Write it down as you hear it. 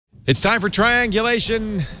It's time for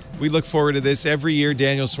Triangulation. We look forward to this every year.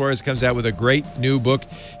 Daniel Suarez comes out with a great new book.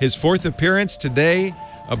 His fourth appearance today,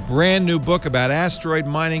 a brand new book about asteroid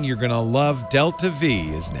mining you're going to love. Delta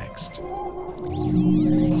V is next.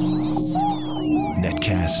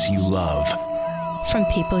 Netcasts you love. From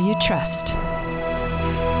people you trust.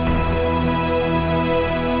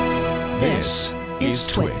 This is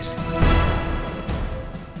Twit.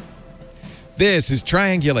 This is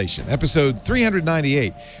Triangulation, episode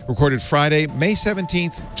 398, recorded Friday, May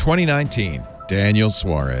 17th, 2019. Daniel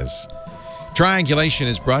Suarez. Triangulation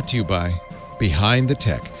is brought to you by Behind the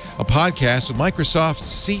Tech, a podcast with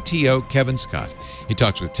Microsoft's CTO, Kevin Scott. He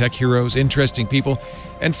talks with tech heroes, interesting people,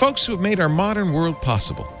 and folks who have made our modern world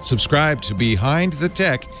possible. Subscribe to Behind the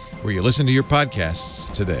Tech, where you listen to your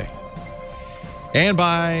podcasts today. And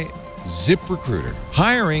by ZipRecruiter.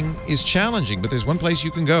 Hiring is challenging, but there's one place you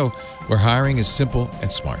can go where hiring is simple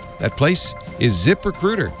and smart. That place is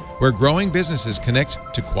ZipRecruiter, where growing businesses connect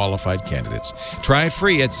to qualified candidates. Try it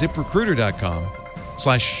free at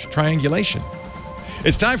ziprecruiter.com/triangulation.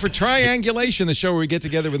 It's time for Triangulation, the show where we get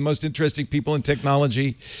together with the most interesting people in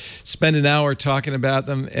technology, spend an hour talking about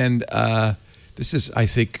them, and this is, I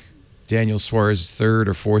think, Daniel Suarez's third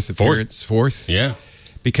or fourth appearance. Fourth? Yeah.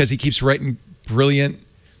 Because he keeps writing brilliant,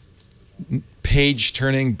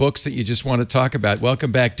 page-turning books that you just want to talk about.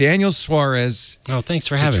 Welcome back, Daniel Suarez. Oh, thanks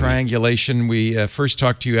for having me. Triangulation. We first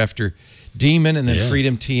talked to you after Demon and then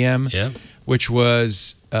Freedom TM, which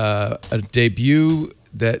was a debut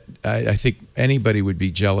that I think anybody would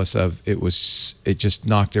be jealous of. It just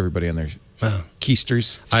knocked everybody on their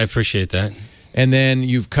keisters. I appreciate that. And then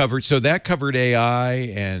you've covered, so that covered AI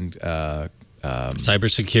and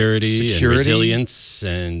cybersecurity and resilience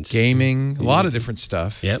and gaming, a lot of different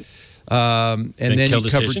stuff. Yep. And then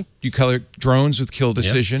you covered drones with Kill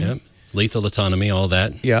Decision. Yep. Lethal autonomy, all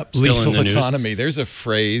that. Yep. Still Lethal in the autonomy. News. There's a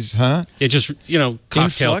phrase, huh? It just,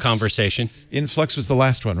 cocktail Influx? conversation. Influx was the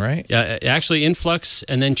last one, right? Yeah, actually Influx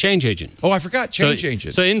and then Change Agent. Oh, I forgot Change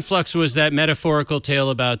Agent. So Influx was that metaphorical tale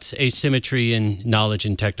about asymmetry in knowledge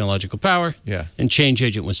and technological power. Yeah. And Change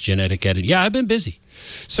Agent was genetic editing. Yeah, I've been busy.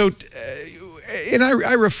 So, and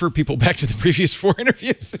I refer people back to the previous 4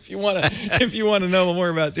 interviews if you want to know more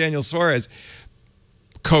about Daniel Suarez.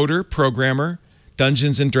 Coder, programmer,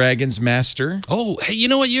 Dungeons and Dragons master. Oh, hey, you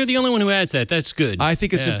know what? You're the only one who adds that. That's good. I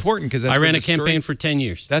think it's important because I ran a campaign for 10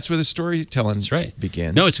 years. That's where the storytelling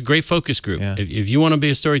begins. No, it's a great focus group. Yeah. If you want to be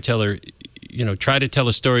a storyteller, try to tell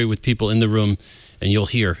a story with people in the room, and you'll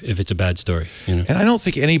hear if it's a bad story. And I don't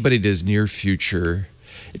think anybody does near future.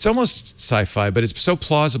 It's almost sci-fi, but it's so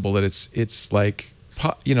plausible that it's like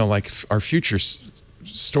like our future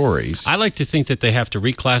stories. I like to think that they have to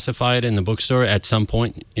reclassify it in the bookstore at some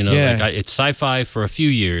point. It's sci-fi for a few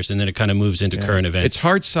years, and then it kind of moves into current events. It's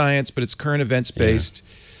hard science, but it's current events based,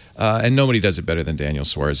 and nobody does it better than Daniel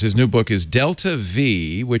Suarez. His new book is Delta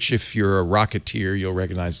V, which if you're a Rocketeer, you'll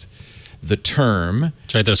recognize the term.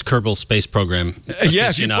 Try those Kerbal Space Program. Yeah,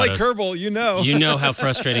 if you play Kerbal, you know. You know how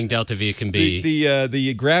frustrating Delta V can be.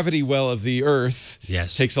 The gravity well of the Earth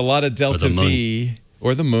takes a lot of Delta V,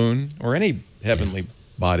 or the moon, or any heavenly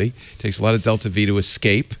body. Takes a lot of Delta V to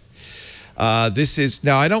escape. This is,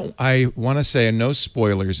 now I want to say no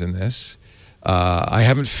spoilers in this. I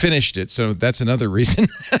haven't finished it, so that's another reason.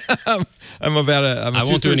 I'm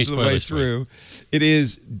two-thirds of the way through. It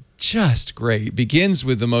is just great. Begins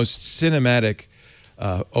with the most cinematic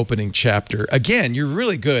opening chapter. Again, you're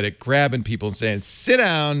really good at grabbing people and saying, sit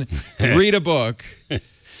down, read a book.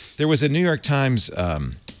 There was a New York Times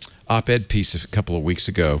op-ed piece a couple of weeks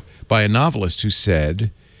ago by a novelist who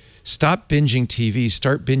said, stop binging TV,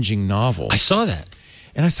 start binging novels. I saw that.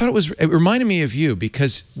 And I thought it reminded me of you,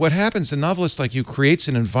 because what happens, a novelist like you creates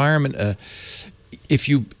an environment, if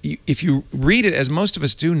you read it, as most of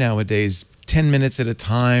us do nowadays, 10 minutes at a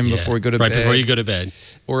time before we go to bed. Right before you go to bed.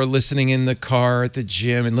 Or listening in the car, at the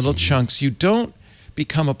gym, in little chunks. You don't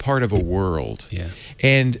become a part of a world. Yeah.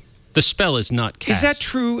 And the spell is not cast. Is that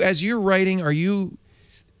true? As you're writing, are you...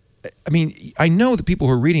 I mean, I know the people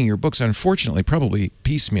who are reading your books are unfortunately probably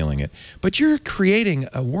piecemealing it, but you're creating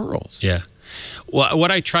a world. Yeah. Well,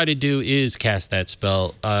 what I try to do is cast that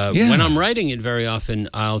spell. When I'm writing it, very often,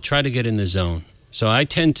 I'll try to get in the zone. So I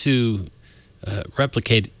tend to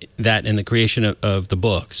replicate that in the creation of the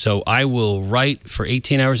book. So I will write for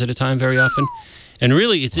 18 hours at a time very often. And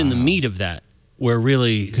really, it's in the meat of that where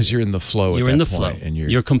really... Because you're in the flow You're at in that the point, flow. And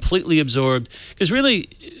you're completely absorbed. Because really,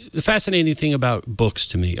 the fascinating thing about books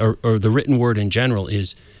to me, or the written word in general,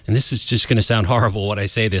 is, and this is just going to sound horrible when I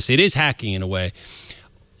say this, it is hacking in a way.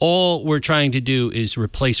 all we're trying to do is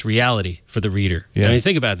replace reality for the reader. Yeah. I mean,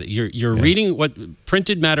 think about it. You're reading what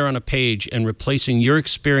printed matter on a page and replacing your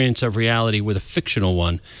experience of reality with a fictional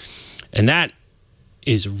one. And that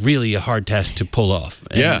is really a hard task to pull off.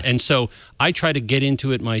 And so I try to get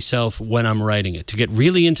into it myself when I'm writing it, to get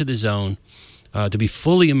really into the zone, to be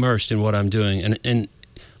fully immersed in what I'm doing. And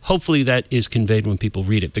hopefully that is conveyed when people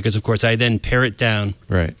read it, because, of course, I then pare it down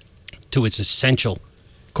to its essential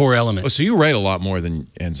core element. Oh, so you write a lot more than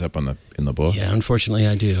ends up in the book? Yeah, unfortunately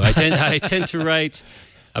I do. I tend to write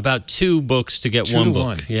about 2 books to get 1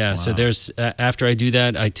 book. Yeah, wow. So there's after I do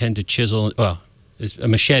that, I tend to chisel. Well, a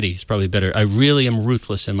machete is probably better. I really am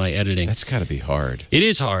ruthless in my editing. That's got to be hard. It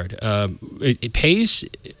is hard. It pays.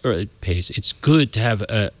 It's good to have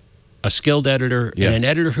a skilled editor and an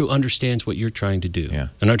editor who understands what you're trying to do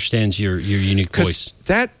and understands your unique voice.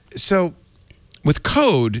 So with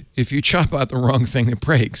code, if you chop out the wrong thing, it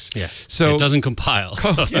breaks. Yes. So it doesn't compile.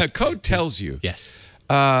 Code tells you. Yes.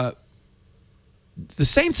 The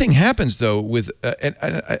same thing happens though with, and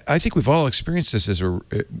I think we've all experienced this as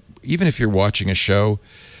even if you're watching a show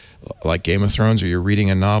like Game of Thrones or you're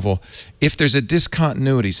reading a novel, if there's a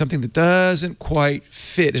discontinuity, something that doesn't quite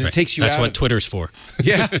fit, and it takes you out of it. That's what Twitter's for.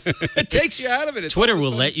 Yeah, it takes you out of it. Twitter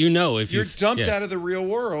will let you know if you're dumped out of the real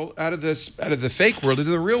world, out of the fake world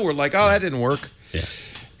into the real world. Like, oh, that didn't work. Yeah.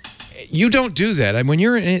 You don't do that. And when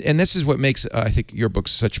you're in it, and this is what makes I think your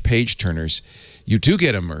books such page turners. You do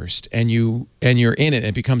get immersed, and you're in it, and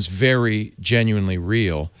it becomes very genuinely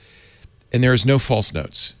real. And there's no false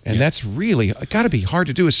notes. And that's really got to be hard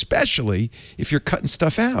to do, especially if you're cutting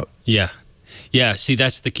stuff out. Yeah. Yeah, see,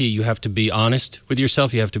 that's the key. You have to be honest with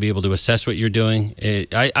yourself. You have to be able to assess what you're doing.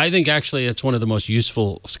 I think, actually, that's one of the most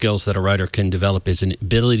useful skills that a writer can develop, is an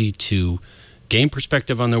ability to gain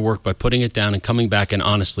perspective on their work by putting it down and coming back and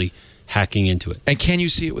honestly hacking into it. And can you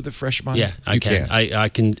see it with a fresh mind? Yeah, I can. I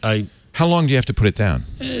can. How long do you have to put it down?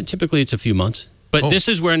 Typically, it's a few months. But this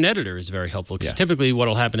is where an editor is very helpful, because typically what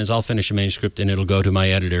will happen is I'll finish a manuscript and it'll go to my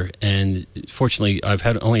editor. And fortunately, I've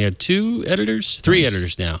only had 3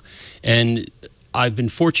 editors now. And I've been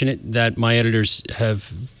fortunate that my editors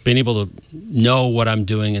have been able to know what I'm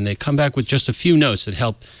doing, and they come back with just a few notes that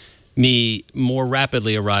help me more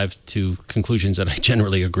rapidly arrive to conclusions that I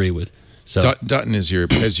generally agree with. So Dutton is your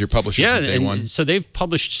publisher from day one? So they've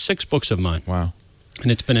published 6 books of mine. Wow. And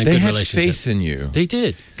it's been a good relationship. They had faith in you. They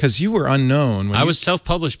did. Because you were unknown. I was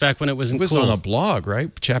self-published back when it wasn't cool. It was on a blog, right?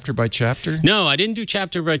 Chapter by chapter? No, I didn't do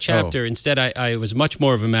chapter by chapter. Instead, I was much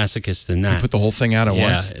more of a masochist than that. You put the whole thing out at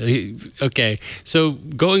once? Okay. So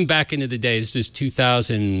going back into the day, this is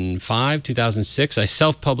 2005, 2006. I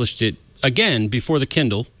self-published it, again, before the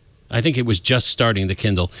Kindle. I think it was just starting the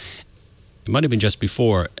Kindle. It might have been just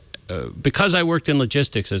before. Because I worked in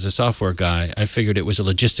logistics as a software guy, I figured it was a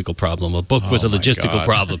logistical problem. A book was a logistical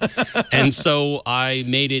problem. And so I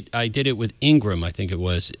did it with Ingram, I think it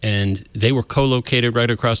was. And they were co-located right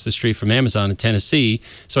across the street from Amazon in Tennessee.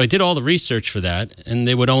 So I did all the research for that. And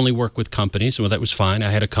they would only work with companies. Well, that was fine.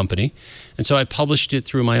 I had a company. And so I published it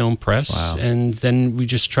through my own press. Wow. And then we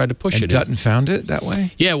just tried to push it. And Dutton found it that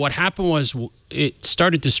way? Yeah, what happened was it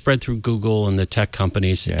started to spread through Google and the tech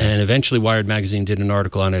companies, and eventually Wired Magazine did an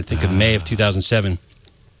article on it, I think in May of 2007.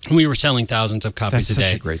 We were selling thousands of copies a day.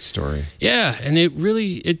 That's such a great story. Yeah, and it did change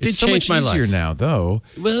my life. It's so much easier now, though.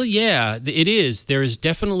 Well, yeah, it is. There is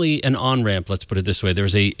definitely an on-ramp, let's put it this way.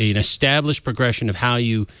 There's an established progression of how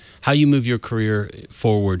you move your career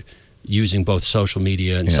forward using both social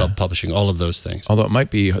media and self-publishing, all of those things. Although it might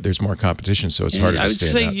be, there's more competition, so it's harder to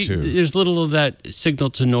stand out, too. There's little of that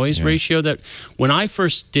signal-to-noise ratio that when I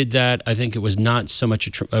first did that, I think it was not so much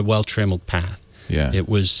a well-trammeled path. Yeah. It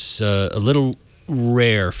was a little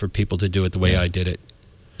rare for people to do it the way I did it,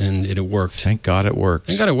 and it worked. Thank God it worked.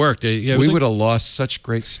 Thank God it worked. We would have lost such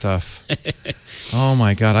great stuff. Oh,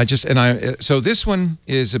 my God. So this one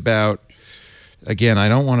is about... Again, I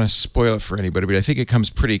don't want to spoil it for anybody, but I think it comes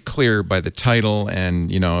pretty clear by the title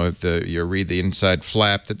and, if you read the inside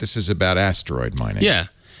flap, that this is about asteroid mining. Yeah.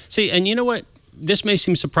 See, and you know what? This may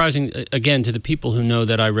seem surprising, again, to the people who know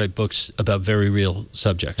that I write books about very real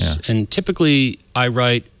subjects. Yeah. And typically, I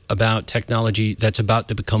write about technology that's about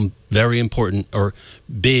to become very important or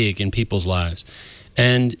big in people's lives.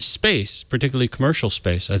 And space, particularly commercial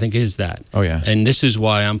space, I think is that. Oh, yeah. And this is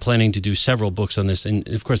why I'm planning to do several books on this. And,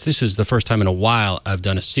 of course, this is the first time in a while I've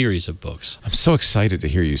done a series of books. I'm so excited to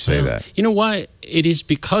hear you say that. You know why? It is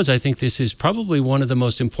because I think this is probably one of the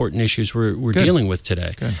most important issues we're dealing with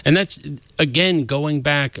today. Good. And that's, again, going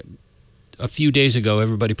back a few days ago,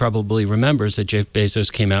 everybody probably remembers that Jeff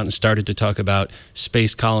Bezos came out and started to talk about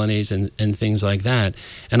space colonies and things like that.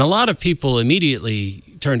 And a lot of people immediately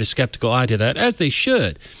turned a skeptical eye to that, as they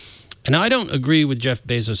should. And I don't agree with Jeff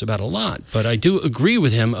Bezos about a lot, but I do agree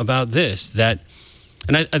with him about this,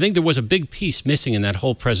 and I think there was a big piece missing in that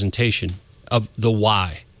whole presentation of the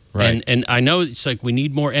why. Right. And I know it's like we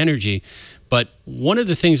need more energy, but one of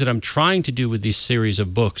the things that I'm trying to do with this series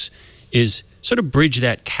of books is sort of bridge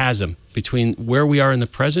that chasm between where we are in the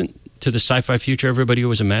present to the sci-fi future everybody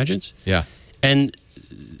always imagines. Yeah. And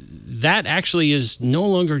that actually is no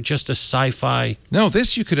longer just a sci-fi. No,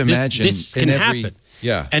 this you could imagine. This can happen.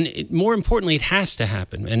 Yeah. And more importantly, it has to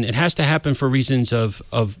happen. And it has to happen for reasons of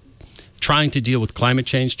trying to deal with climate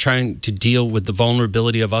change, trying to deal with the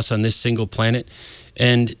vulnerability of us on this single planet.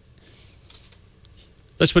 And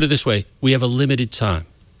let's put it this way. We have a limited time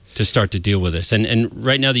to start to deal with this. And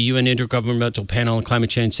right now, the UN Intergovernmental Panel on Climate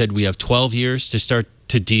Change said we have 12 years to start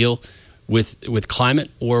to deal with climate,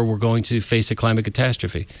 or we're going to face a climate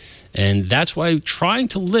catastrophe. And that's why trying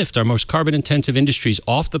to lift our most carbon-intensive industries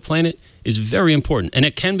off the planet is very important. And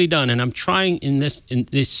it can be done. And I'm trying in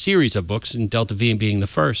this series of books, and Delta V being the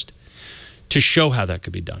first, to show how that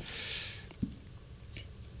could be done.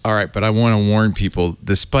 All right, but I want to warn people,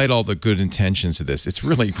 despite all the good intentions of this, it's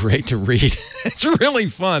really great to read. It's really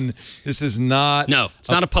fun. This is not... No, it's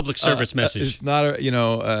not a public service message. It's not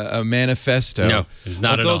a manifesto. No, it's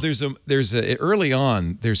not at all. Although early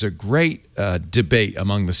on, there's a great debate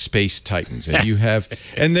among the space titans. And you have...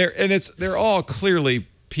 they're all clearly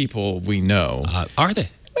people we know. Are they?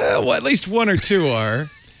 Well, at least one or two are.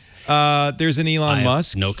 There's an Elon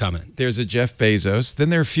Musk. No comment. There's a Jeff Bezos. Then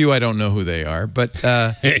there are a few I don't know who they are, but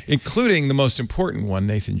including the most important one,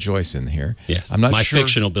 Nathan Joyce, in here. Yes, I'm not my sure.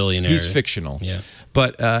 fictional billionaire. He's fictional. Yeah.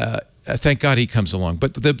 But thank God he comes along.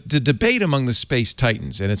 But the debate among the space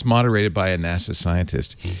titans, and it's moderated by a NASA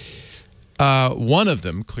scientist. One of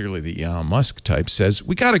them, clearly the Elon Musk type, says,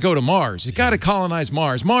 we got to go to Mars. You got to colonize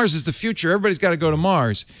Mars. Mars is the future. Everybody's got to go to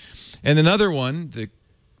Mars. And another one,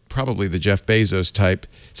 probably the Jeff Bezos type,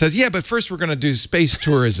 says, yeah, but first we're going to do space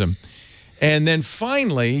tourism. And then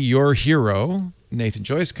finally, your hero, Nathan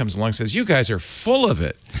Joyce, comes along and says, you guys are full of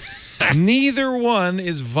it. Neither one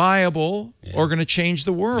is viable or going to change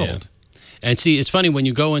the world. Yeah. And see, it's funny when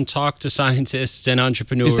you go and talk to scientists and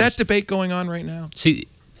entrepreneurs. Is that debate going on right now? See,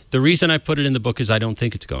 the reason I put it in the book is I don't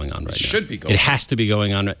think it's going on right now. It should be going on. It has to be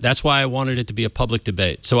going on. That's why I wanted it to be a public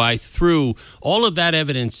debate. So I threw all of that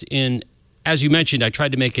evidence in. As you mentioned, I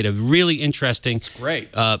tried to make it a really interesting, it's great.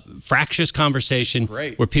 Fractious conversation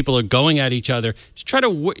where people are going at each other to try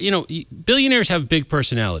to, billionaires have big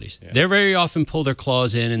personalities. Yeah. They very often pull their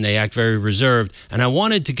claws in and they act very reserved. And I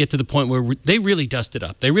wanted to get to the point where they really dust it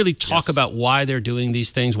up. They really talk about why they're doing these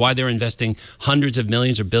things, why they're investing hundreds of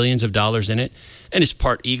millions or billions of dollars in it. And it's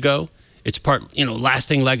part ego. It's part,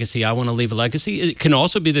 lasting legacy. I want to leave a legacy. It can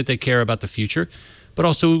also be that they care about the future, but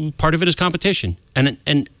also part of it is competition.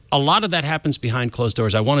 And a lot of that happens behind closed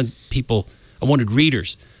doors. I wanted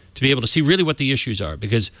readers to be able to see really what the issues are,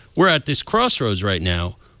 because we're at this crossroads right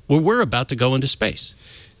now where we're about to go into space.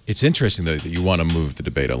 It's interesting, though, that you want to move the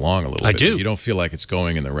debate along a little bit. I do. You don't feel like it's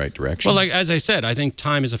going in the right direction. Well, as I said, I think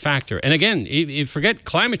time is a factor. And again, forget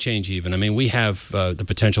climate change even. I mean, we have the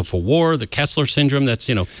potential for war, the Kessler syndrome. That's,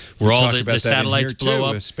 where all the satellites blow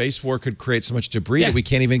up. A space war could create so much debris that we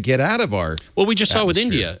can't even get out of our Well, we just saw with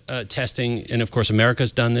atmosphere. India testing, and of course,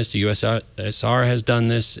 America's done this, the USSR has done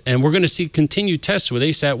this, and we're going to see continued tests with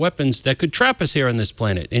ASAT weapons that could trap us here on this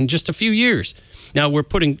planet in just a few years. Now,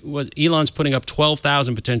 Elon's putting up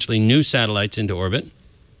 12,000 potentially new satellites into orbit.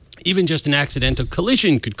 Even just an accidental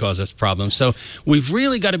collision could cause us problems. So we've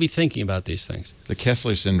really got to be thinking about these things. The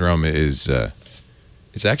Kessler syndrome is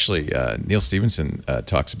actually, Neil Stephenson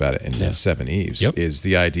talks about it in Seven Eves, is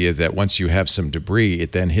the idea that once you have some debris,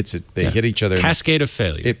 it then hits it, they hit each other. Cascade of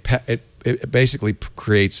failure. It basically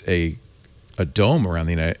creates a dome around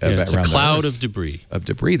the United it's a cloud of debris. Of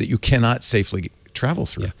debris that you cannot safely travel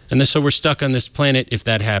through. Yeah. And so we're stuck on this planet, if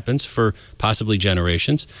that happens, for possibly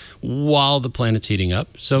generations while the planet's heating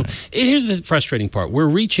up. So here's the frustrating part. We're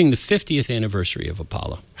reaching the 50th anniversary of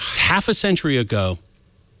Apollo. It's half a century ago,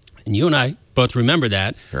 and you and I both remember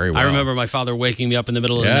that. Very well. I remember my father waking me up in the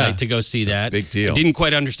middle of the night to go see that. Big deal. I didn't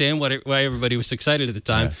quite understand why everybody was excited at the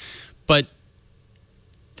time. But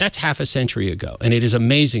that's half a century ago. And it is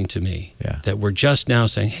amazing to me that we're just now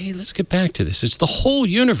saying, hey, let's get back to this. It's the whole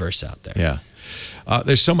universe out there. Yeah.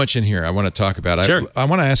 There's so much in here I want to talk about. Sure. I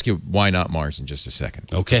want to ask you why not Mars in just a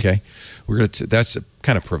second. Okay. We're going to. That's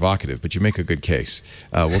kind of provocative, but you make a good case.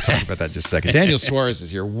 We'll talk about that in just a second. Daniel Suarez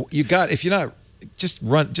is here. If you're not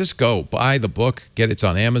just go buy the book. It's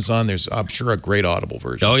on Amazon. There's, I'm sure, a great Audible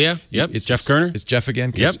version. Oh yeah, yep. It's Jeff Kerner. It's Jeff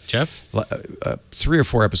again. Yep, Jeff. 3 or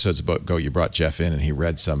 4 episodes ago, you brought Jeff in, and he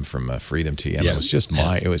read some from Freedom Tea, and it was just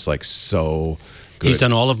it was like so good. He's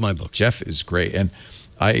done all of my books. Jeff is great, and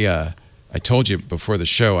I told you before the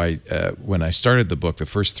show, when I started the book, the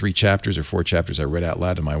first 3 chapters or 4 chapters I read out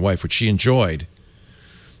loud to my wife, which she enjoyed,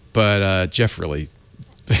 but Jeff really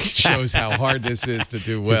shows how hard this is to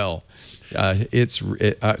do well.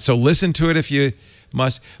 So listen to it if you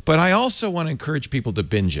must, but I also want to encourage people to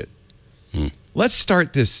binge it. Let's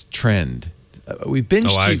start this trend. We binge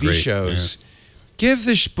TV shows. Yeah. Give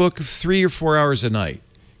this book 3 or 4 hours a night.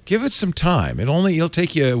 Give it some time. It'll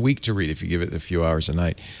take you a week to read if you give it a few hours a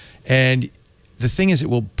night. And the thing is, it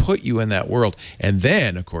will put you in that world. And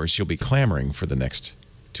then, of course, you'll be clamoring for the next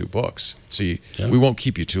 2 books. So we won't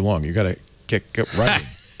keep you too long. You got to get writing.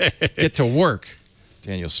 Get to work.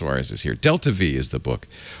 Daniel Suarez is here. Delta V is the book.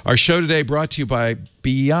 Our show today brought to you by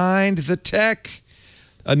Behind the Tech,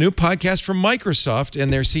 a new podcast from Microsoft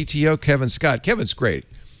and their CTO, Kevin Scott. Kevin's great.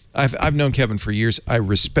 I've known Kevin for years. I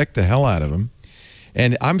respect the hell out of him.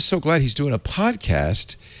 And I'm so glad he's doing a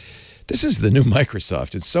podcast. This is the new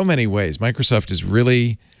Microsoft in so many ways. Microsoft is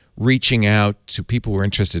really reaching out to people who are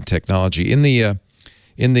interested in technology. In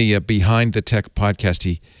the Behind the Tech podcast,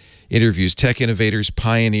 he interviews tech innovators,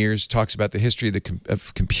 pioneers, talks about the history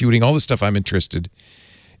of computing, all the stuff I'm interested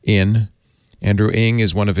in. Andrew Ng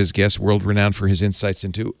is one of his guests, world-renowned for his insights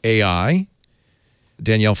into AI.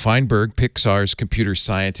 Danielle Feinberg, Pixar's computer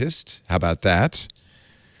scientist. How about that?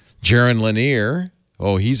 Jaron Lanier,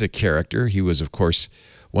 he's a character. He was, of course,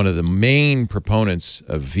 one of the main proponents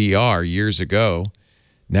of VR years ago.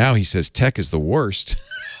 Now he says tech is the worst.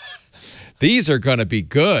 These are going to be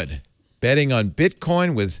good. Betting on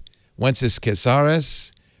Bitcoin with Wences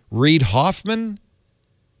Casares, Reid Hoffman.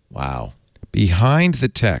 Wow. Behind the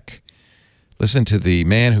Tech. Listen to the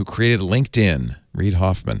man who created LinkedIn, Reid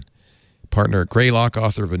Hoffman. Partner at Greylock,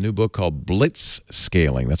 author of a new book called Blitz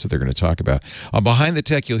Scaling. That's what they're going to talk about. On Behind the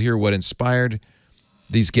Tech, you'll hear what inspired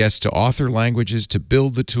these guests to author languages, to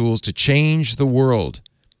build the tools, to change the world,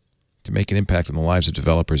 to make an impact on the lives of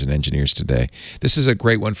developers and engineers today. This is a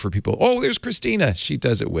great one for people. Oh, there's Christina. She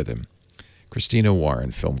does it with him. Christina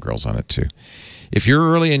Warren, Film Girl's on it too. If you're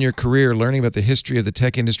early in your career learning about the history of the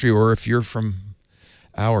tech industry, or if you're from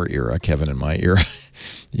our era, Kevin and my era,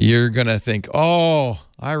 you're going to think, oh,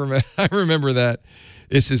 I remember that.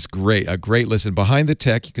 This is great. A great listen. Behind the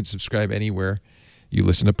Tech, you can subscribe anywhere you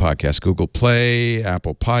listen to podcasts. Google Play,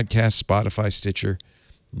 Apple Podcasts, Spotify, Stitcher,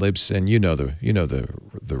 Libsyn. You know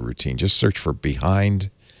the routine. Just search for Behind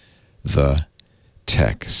the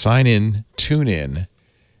Tech. Sign in, tune in,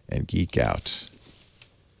 and geek out.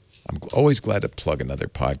 I'm always glad to plug another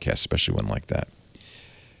podcast, especially one like that.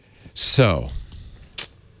 So,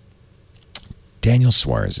 Daniel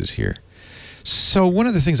Suarez is here. So one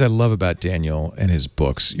of the things I love about Daniel and his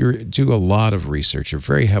books, you do a lot of research. You're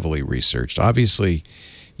very heavily researched. Obviously,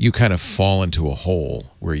 you kind of fall into a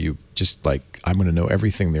hole where you just like, I'm going to know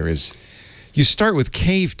everything there is. You start with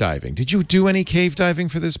cave diving. Did you do any cave diving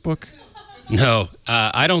for this book? No,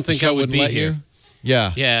 I don't think I would be here. You?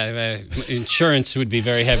 Yeah. Yeah, insurance would be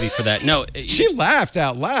very heavy for that. No. She laughed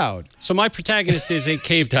out loud. So my protagonist is a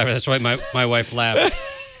cave diver. That's why my wife laughed.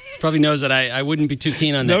 Probably knows that I wouldn't be too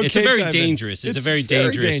keen on that. It's a very dangerous. It's a very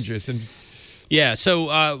dangerous. And yeah.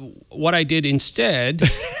 So what I did instead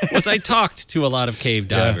was I talked to a lot of cave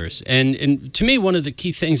divers, and to me, one of the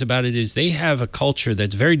key things about it is they have a culture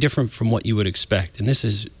that's very different from what you would expect. And this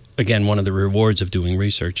is again one of the rewards of doing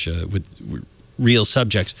research with real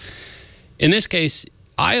subjects. In this case,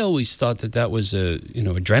 I always thought that was a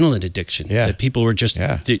adrenaline addiction. Yeah. That people were just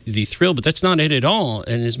the thrill, but that's not it at all.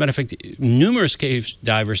 And as a matter of fact, numerous cave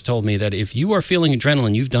divers told me that if you are feeling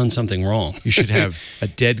adrenaline, you've done something wrong. You should have a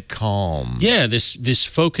dead calm. Yeah, this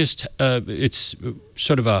focused. It's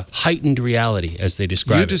sort of a heightened reality, as they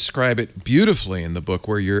describe it. You describe it beautifully in the book,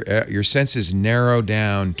 where your senses narrow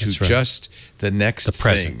down to just the next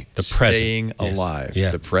thing, staying alive,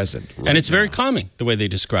 the present. Right, and it's very calming, the way they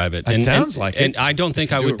describe it. It sounds like it. And I don't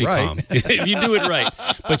think I would be calm if you do it right.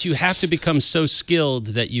 But you have to become so skilled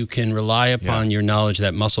that you can rely upon your knowledge,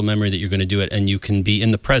 that muscle memory that you're going to do it, and you can be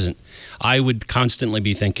in the present. I would constantly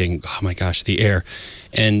be thinking, oh my gosh, the air.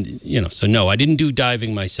 And, so no, I didn't do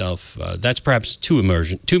diving myself. That's perhaps too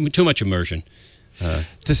much immersion.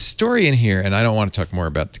 The story in here, and I don't want to talk more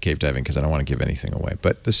about the cave diving because I don't want to give anything away,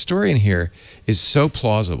 but the story in here is so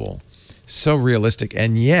plausible, so realistic,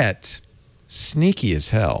 and yet sneaky as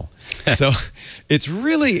hell. So it's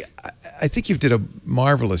really, I think you did a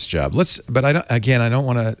marvelous job. But I don't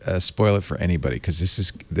want to spoil it for anybody, because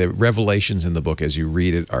the revelations in the book as you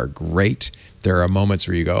read it are great. There are moments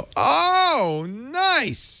where you go, oh,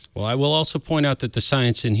 nice. Well, I will also point out that the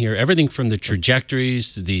science in here, everything from the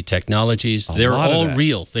trajectories, the technologies, they're all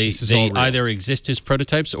real. They either exist as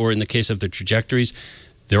prototypes, or in the case of the trajectories,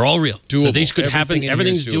 they're all real. Doable. So these could happen.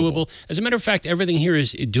 Everything's doable. As a matter of fact, everything here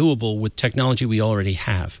is doable with technology we already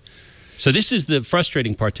have. So this is the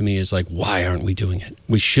frustrating part to me, is like, why aren't we doing it?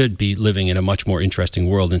 We should be living in a much more interesting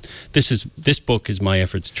world. And this book is my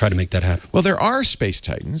effort to try to make that happen. Well, there are space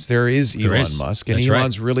titans. There is Elon Musk, and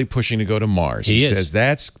Elon's really pushing to go to Mars. He says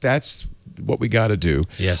that's what we got to do.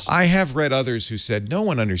 Yes. I have read others who said no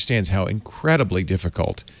one understands how incredibly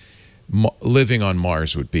difficult living on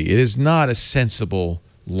Mars would be. It is not a sensible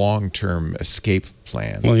long-term escape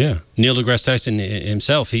plan. Well, yeah. Neil deGrasse Tyson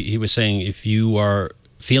himself, he was saying, if you are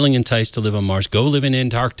feeling enticed to live on Mars, go live in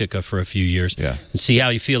Antarctica for a few years and see how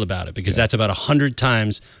you feel about it, because that's about 100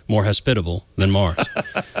 times more hospitable than Mars.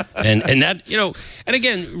 and that, and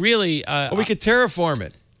again, really... well, we could terraform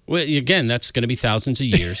it. Well, again, that's going to be thousands of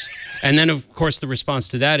years. And then, of course, the response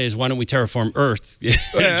to that is, why don't we terraform Earth to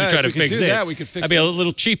try to fix it? We could fix it. That'd be a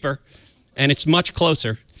little cheaper, and it's much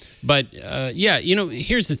closer. But,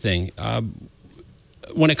 here's the thing.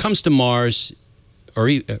 When it comes to Mars, or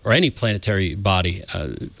any planetary body,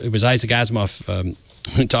 it was Isaac Asimov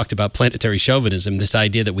who talked about planetary chauvinism, this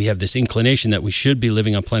idea that we have this inclination that we should be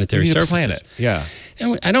living on planetary surfaces. Planet. Yeah.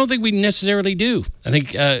 And I don't think we necessarily do. I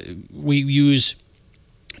think we use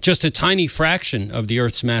just a tiny fraction of the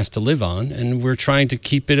Earth's mass to live on, and we're trying to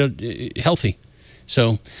keep it healthy.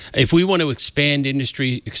 So if we want to expand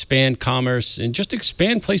industry, expand commerce, and just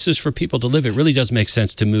expand places for people to live, it really does make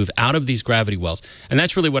sense to move out of these gravity wells. And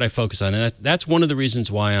that's really what I focus on. And that's one of the reasons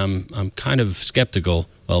why I'm kind of skeptical,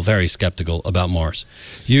 well, very skeptical about Mars.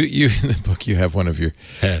 You in the book, you have one of your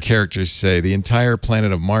characters say, the entire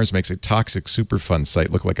planet of Mars makes a toxic Superfund site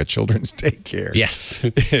look like a children's daycare. Yes.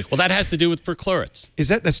 Well, that has to do with perchlorates.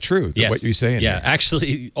 That's true? Yes. What you're saying? Yeah,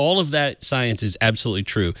 actually, all of that science is absolutely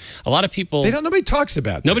true. A lot of people... Nobody talks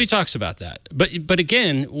about Nobody talks about that. But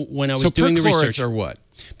again, when I was doing the research... So perchlorates are what?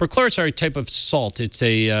 Perchlorates are a type of salt. It's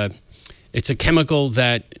a chemical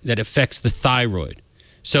that affects the thyroid.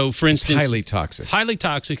 So, for instance... It's highly toxic. Highly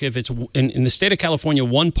toxic. If it's in the state of California,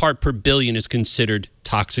 1 part per billion is considered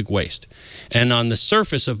toxic waste. And on the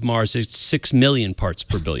surface of Mars, it's 6 million parts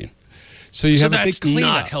per billion. So you have a big cleanup.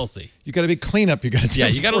 That's not healthy. You got a big cleanup. You got to do. Yeah,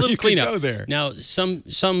 you got a little cleanup. Go there. Now, some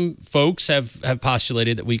folks have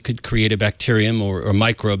postulated that we could create a bacterium or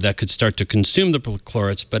microbe that could start to consume the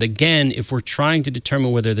perchlorates. But again, if we're trying to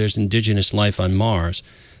determine whether there's indigenous life on Mars,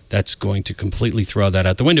 that's going to completely throw that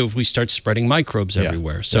out the window if we start spreading microbes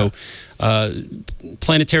everywhere. So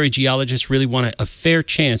planetary geologists really want a fair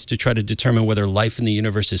chance to try to determine whether life in the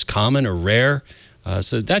universe is common or rare.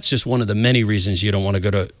 So that's just one of the many reasons you don't want to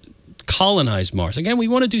go to colonize Mars. Again, we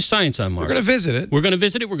want to do science on Mars. We're going to visit it. We're going to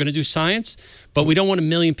visit it. We're going to do science, but we don't want 1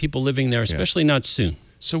 million people living there, especially not soon.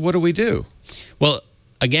 So what do we do? Well,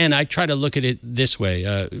 again, I try to look at it this way.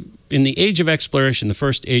 In the age of exploration, the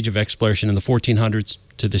first age of exploration in the 1400s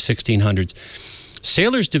to the 1600s,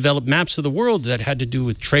 sailors developed maps of the world that had to do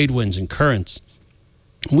with trade winds and currents.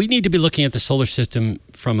 We need to be looking at the solar system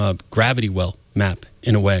from a gravity well map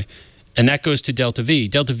in a way. And that goes to delta V.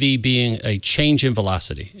 Delta V being a change in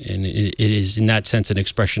velocity. And it is, in that sense, an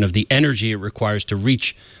expression of the energy it requires to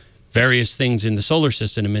reach various things in the solar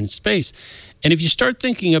system and in space. And if you start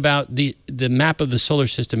thinking about the map of the solar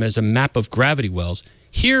system as a map of gravity wells,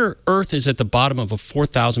 here Earth is at the bottom of a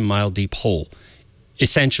 4,000-mile deep hole,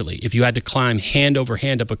 essentially, if you had to climb hand over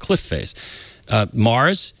hand up a cliff face.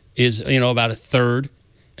 Mars is, about a third,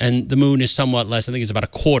 and the moon is somewhat less. I think it's about a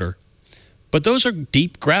quarter. But those are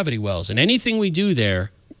deep gravity wells, and anything we do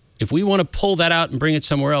there, if we want to pull that out and bring it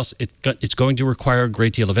somewhere else, it's going to require a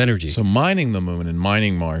great deal of energy. So mining the moon and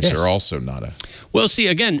mining Mars are also not a Well, see,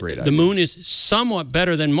 again, the moon is somewhat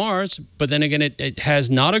better than Mars, but then again, it has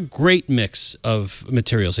not a great mix of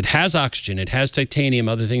materials. It has oxygen, it has titanium,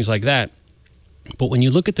 other things like that. But when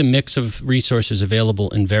you look at the mix of resources available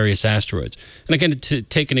in various asteroids, and again, to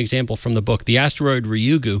take an example from the book, the asteroid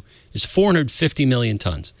Ryugu is 450 million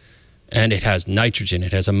tons. And it has nitrogen,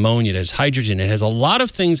 it has ammonia, it has hydrogen, it has a lot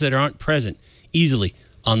of things that aren't present easily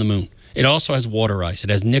on the moon. It also has water ice, it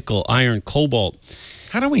has nickel, iron, cobalt.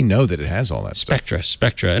 How do we know that it has all that stuff?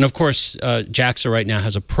 Spectra. And of course, JAXA right now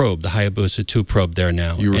has a probe, the Hayabusa 2 probe there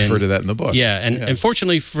now. You refer to that in the book. Yeah, and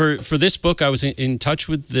fortunately for this book, I was in touch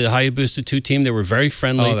with the Hayabusa 2 team. They were very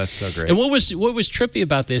friendly. Oh, that's so great. And what was trippy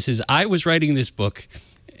about this is I was writing this book,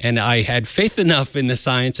 And I had faith enough in the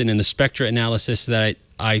science and in the spectra analysis that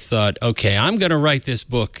I thought, okay, I'm going to write this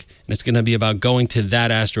book, and it's going to be about going to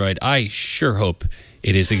that asteroid. I sure hope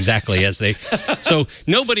it is exactly as they... So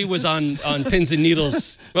nobody was on pins and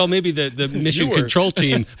needles. Well, maybe the mission control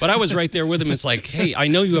team, but I was right there with them. It's like, hey, I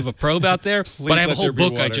know you have a probe out there, but I have a whole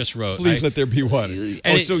book I just wrote. Please let there be water.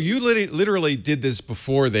 So you literally did this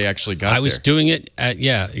before they actually got there. I was doing it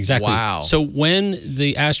yeah, exactly. Wow. So when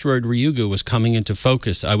the asteroid Ryugu was coming into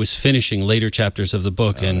focus, I was finishing later chapters of the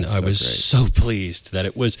book, and I was so pleased that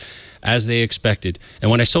it was as they expected. And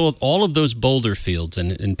when I saw all of those boulder fields,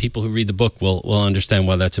 and people who read the book will understand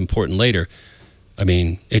why that's important later, I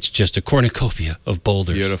mean, it's just a cornucopia of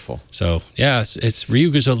boulders. Beautiful. So, yeah, it's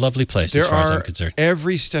Ryugu's a lovely place as far as I'm concerned.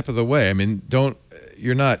 Every step of the way. I mean,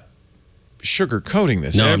 you're not sugarcoating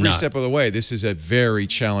this. No, every I'm not. step of the way, this is a very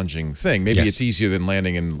challenging thing. Maybe it's easier than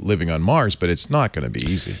landing and living on Mars, but it's not going to be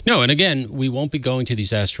easy. No, and again, we won't be going to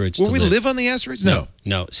these asteroids Will we live on the asteroids? No.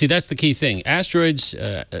 See, that's the key thing. Asteroids,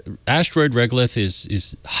 asteroid regolith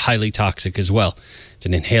is highly toxic as well. It's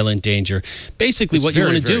an inhalant danger. Basically, what you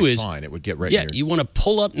want to do is... fine. It would get right you want to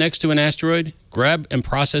pull up next to an asteroid, grab and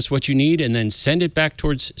process what you need, and then send it back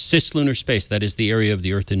towards cislunar space. That is the area of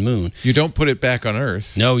the Earth and Moon. You don't put it back on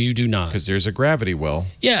Earth. No, you do not. Because there's a gravity well.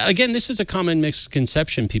 Yeah, again, this is a common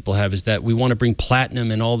misconception people have, is that we want to bring platinum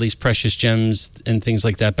and all these precious gems and things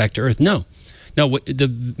like that back to Earth. No.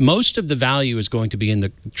 Most of the value is going to be in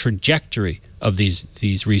the trajectory of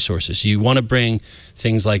these resources. You want to bring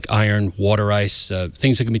things like iron, water ice,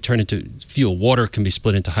 things that can be turned into fuel. Water can be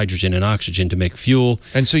split into hydrogen and oxygen to make fuel.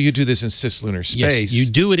 And so you do this in cislunar space. Yes, you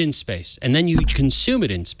do it in space, and then you consume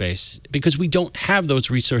it in space because we don't have those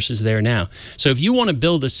resources there now. So if you want to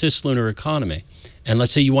build a cislunar economy, and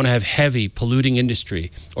let's say you want to have heavy polluting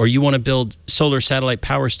industry, or you want to build solar satellite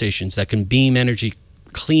power stations that can beam energy,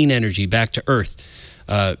 clean energy back to Earth.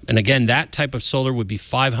 And again, that type of solar would be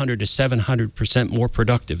 500 to 700% more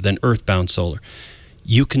productive than earthbound solar.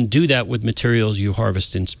 You can do that with materials you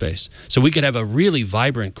harvest in space. So we could have a really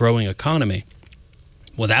vibrant, growing economy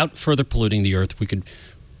without further polluting the Earth. We could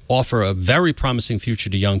offer a very promising future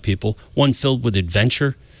to young people, one filled with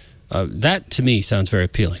adventure. That, to me, sounds very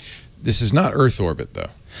appealing. This is not Earth orbit, though.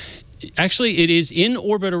 Actually, it is in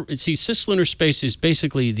orbit. See, cislunar space is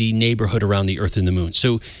basically the neighborhood around the Earth and the Moon.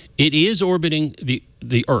 So it is orbiting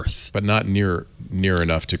the Earth. But not near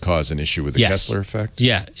enough to cause an issue with the Kessler effect?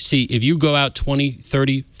 Yeah. See, if you go out 20,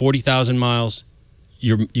 30, 40,000 miles,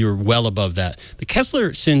 you're well above that. The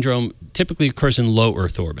Kessler syndrome typically occurs in low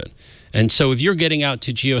Earth orbit. And so if you're getting out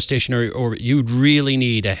to geostationary orbit, you'd really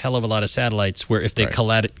need a hell of a lot of satellites where if they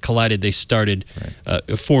collided, they started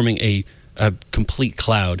forming a complete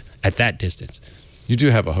cloud at that distance. You do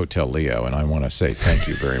have a Hotel Leo, and I want to say thank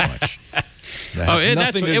you very much.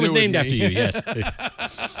 It was named after you, yes.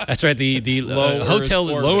 That's right, the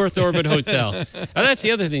Low Earth Orbit Hotel. That's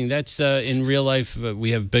the other thing. That's in real life,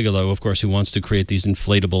 we have Bigelow, of course, who wants to create these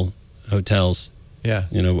inflatable hotels. Yeah.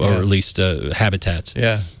 Or at least habitats.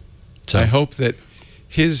 Yeah. So I hope that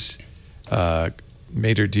his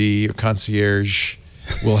maitre d' or concierge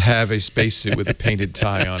will have a spacesuit with a painted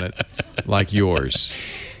tie on it like yours.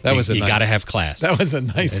 That was you got to have class. That was a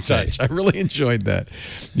nice touch. Right. I really enjoyed that.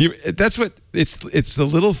 That's what it's the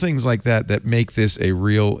little things like that make this a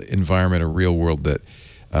real environment, a real world that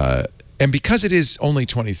and because it is only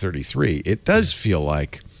 2033, it does feel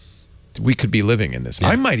like we could be living in this. Yeah.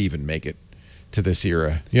 I might even make it to this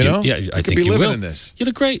era, you know? Yeah, I think be you living will. In this. You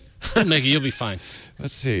look great. You'll make it. You'll be fine.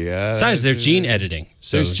 Let's see. Besides, there's gene editing.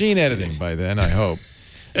 So. There's gene editing by then, I hope.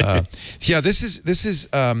 Yeah, this is.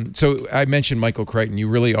 So I mentioned Michael Crichton. You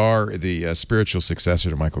really are the spiritual successor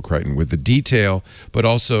to Michael Crichton with the detail, but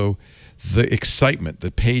also the excitement,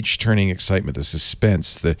 the page-turning excitement, the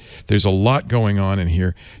suspense. There's a lot going on in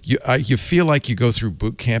here. You feel like you go through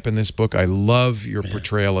boot camp in this book. I love your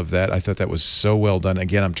portrayal of that. I thought that was so well done.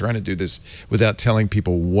 Again, I'm trying to do this without telling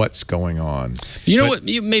people what's going on. You know what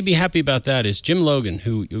you may be happy about that is Jim Logan,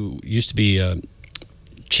 who used to be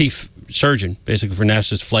chief surgeon, basically, for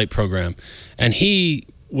NASA's flight program. And he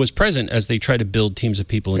was present as they tried to build teams of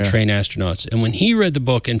people and train astronauts. And when he read the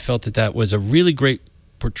book and felt that was a really great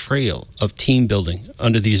portrayal of team building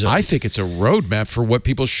under these... I think it's a roadmap for what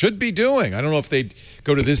people should be doing. I don't know if they'd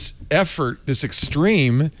go to this effort, this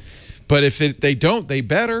extreme, but if they don't, they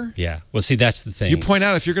better. Yeah. Well, see, that's the thing. You point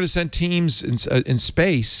out if you're going to send teams in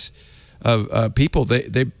space... of people,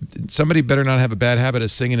 somebody better not have a bad habit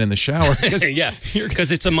of singing in the shower. Yeah,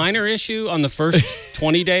 because it's a minor issue on the first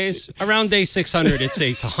 20 days. Around day 600,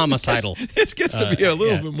 it's homicidal. It gets to be a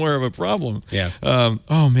little bit more of a problem. Yeah.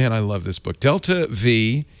 Oh, man, I love this book. Delta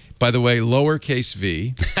V, By the way, lowercase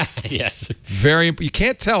v. Yes. You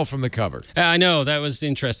can't tell from the cover. I know. That was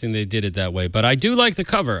interesting they did it that way. But I do like the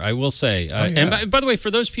cover, I will say. And by the way,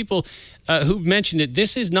 for those people who mentioned it,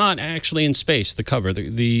 this is not actually in space, the cover.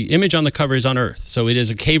 The image on the cover is on Earth. So it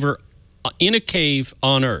is a caver in a cave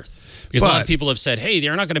on Earth. Because a lot of people have said, hey,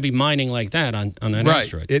 they're not going to be mining like that on an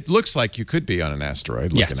asteroid. It looks like you could be on an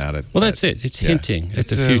asteroid looking at it. Well, that's it. It's hinting at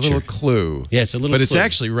the future. It's a little clue. Yeah, it's a little clue. But it's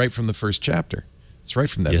actually right from the first chapter. It's right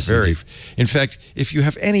from that indeed. In fact, if you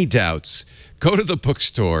have any doubts, go to the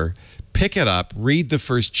bookstore, pick it up, read the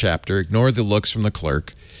first chapter, ignore the looks from the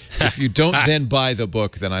clerk. If you don't then buy the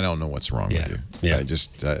book, then I don't know what's wrong with you. Yeah.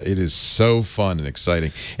 It is so fun and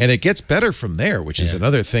exciting. And it gets better from there, which is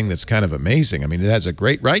another thing that's kind of amazing. I mean, it has a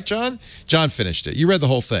great, right, John? John finished it. You read the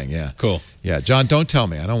whole thing, yeah. Cool. Yeah, John, don't tell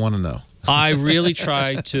me. I don't want to know. I really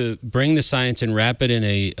try to bring the science and wrap it in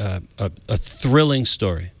a thrilling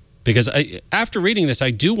story. Because after reading this,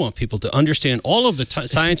 I do want people to understand all of the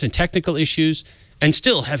science and technical issues and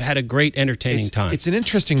still have had a great, entertaining time. It's an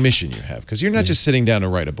interesting mission you have, because you're not just sitting down to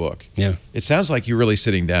write a book. Yeah. It sounds like you're really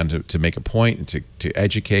sitting down to make a point and to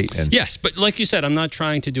educate. And yes, but like you said, I'm not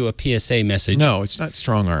trying to do a PSA message. No, it's not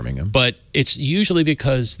strong-arming them. But it's usually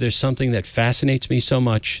because there's something that fascinates me so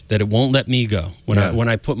much that it won't let me go. When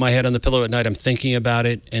I put my head on the pillow at night, I'm thinking about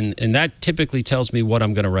it, and that typically tells me what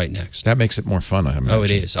I'm going to write next. That makes it more fun, I imagine. Oh,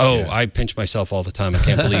 it is. Oh, I pinch myself all the time. I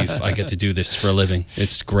can't believe I get to do this for a living.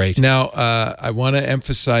 It's great. Now, I want to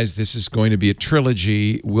emphasize this is going to be a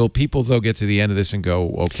trilogy. Will people, though, get to the end of this and go,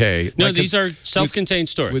 okay? No, these are self-contained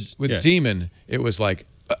stories. With Demon, it was like,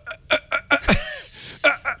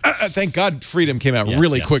 thank God Freedom came out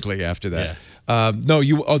really quickly after that. Yeah.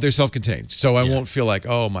 They're self-contained. So I won't feel like,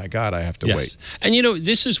 oh, my God, I have to wait. And, you know,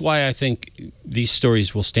 this is why I think these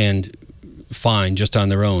stories will stand fine just on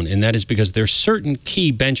their own, and that is because there's certain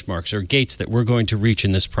key benchmarks or gates that we're going to reach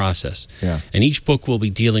in this process. Yeah. And each book will be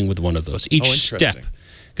dealing with one of those. Each step.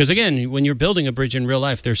 Because, again, when you're building a bridge in real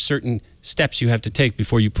life, there's certain steps you have to take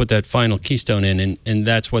before you put that final keystone in, and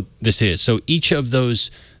that's what this is. So each of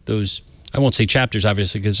those, I won't say chapters,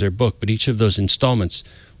 obviously, because they're a book, but each of those installments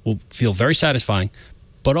will feel very satisfying,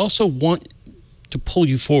 but also want to pull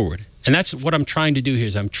you forward. And that's what I'm trying to do here,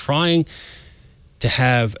 is I'm trying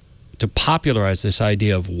to popularize this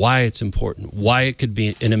idea of why it's important, why it could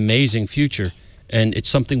be an amazing future, and it's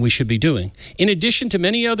something we should be doing. In addition to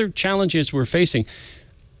many other challenges we're facing,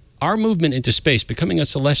 our movement into space, becoming a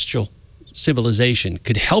celestial civilization,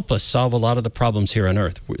 could help us solve a lot of the problems here on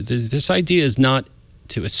Earth. This idea is not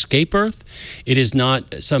to escape Earth. It is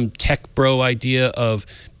not some tech bro idea of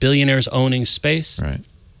billionaires owning space. Right.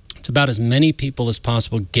 It's about as many people as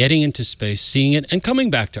possible getting into space, seeing it, and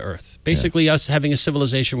coming back to Earth. Basically, us having a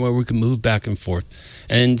civilization where we can move back and forth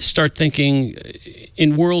and start thinking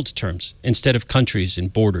in world terms instead of countries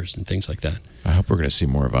and borders and things like that. I hope we're going to see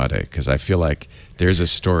more of Ade, because I feel like there's a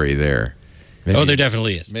story there. Maybe, there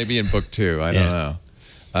definitely is. Maybe in book 2. I don't know.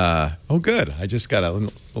 Oh, good. I just got a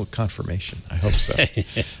little confirmation. I hope so.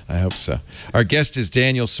 I hope so. Our guest is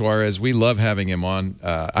Daniel Suarez. We love having him on.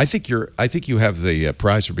 I think you have the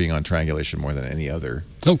prize for being on Triangulation more than any other.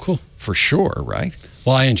 Oh, cool. For sure, right?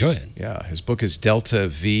 Well, I enjoy it. Yeah. His book is Delta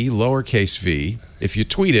V, lowercase v. If you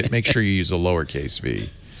tweet it, make sure you use a lowercase v.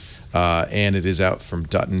 And it is out from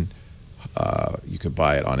Dutton. You can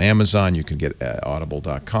buy it on Amazon. You can get it at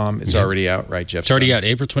audible.com. It's already out, right, Jeff? It's already out.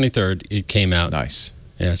 April 23rd. It came out. Nice.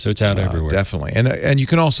 Yeah, so it's out everywhere. Definitely. And you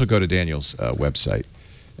can also go to Daniel's website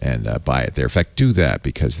and buy it there. In fact, do that,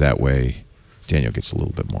 because that way Daniel gets a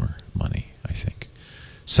little bit more money, I think.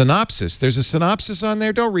 Synopsis. There's a synopsis on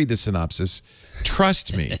there. Don't read the synopsis.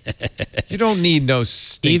 Trust me. You don't need no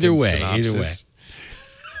stinking synopsis.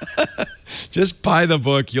 Either way. Just buy the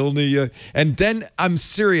book. You'll need and then, I'm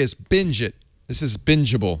serious, binge it. This is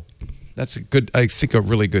bingeable. That's I think a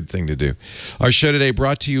really good thing to do. Our show today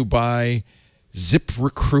brought to you by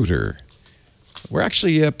ZipRecruiter. We're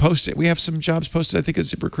actually we have some jobs posted, I think, at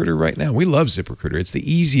ZipRecruiter right now. We love ZipRecruiter. It's the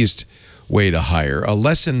easiest way to hire. A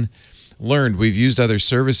lesson learned. We've used other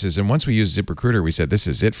services, and once we used ZipRecruiter, we said, this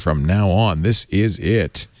is it from now on. This is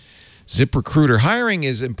it. ZipRecruiter. Hiring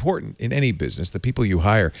is important in any business, the people you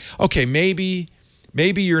hire. Okay, maybe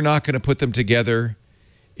you're not going to put them together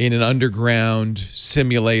in an underground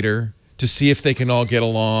simulator to see if they can all get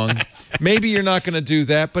along. Maybe you're not going to do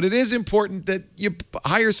that, but it is important that you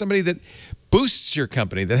hire somebody that boosts your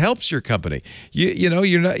company, that helps your company. You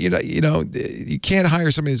can't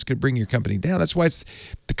hire somebody that's going to bring your company down. That's why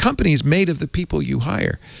the company is made of the people you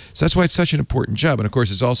hire. So that's why it's such an important job. And of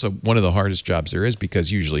course, it's also one of the hardest jobs there is,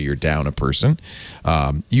 because usually you're down a person.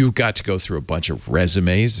 You've got to go through a bunch of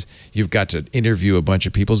resumes. You've got to interview a bunch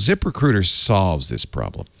of people. ZipRecruiter solves this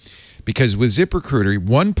problem, because with ZipRecruiter,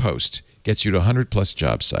 one post gets you to 100+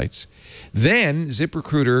 job sites. Then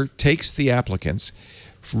ZipRecruiter takes the applicants,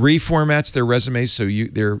 reformats their resumes so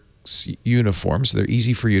they're uniform, so they're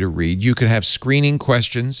easy for you to read. You can have screening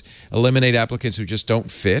questions, eliminate applicants who just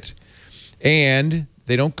don't fit, and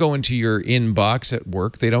they don't go into your inbox at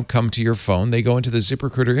work. They don't come to your phone. They go into the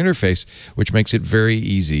ZipRecruiter interface, which makes it very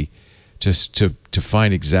easy to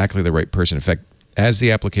find exactly the right person. In fact, as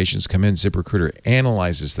the applications come in, ZipRecruiter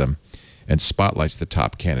analyzes them and spotlights the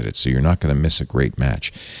top candidates, so you're not going to miss a great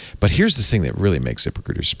match. But here's the thing that really makes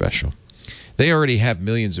ZipRecruiter special. They already have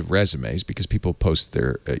millions of resumes, because people post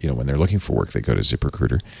their, when they're looking for work, they go to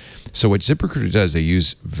ZipRecruiter. So what ZipRecruiter does, they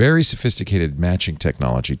use very sophisticated matching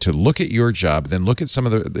technology to look at your job, then look at some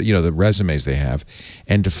of the resumes they have,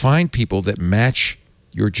 and to find people that match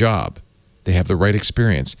your job. They have the right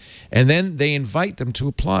experience. And then they invite them to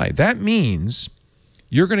apply. That means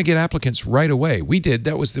you're going to get applicants right away. We did.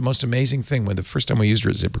 That was the most amazing thing. When the first time we used it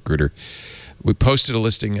at ZipRecruiter, we posted a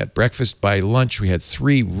listing at breakfast. By lunch, we had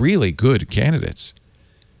 3 really good candidates.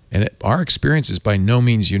 And our experience is by no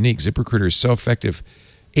means unique. ZipRecruiter is so effective.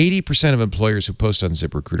 80% of employers who post on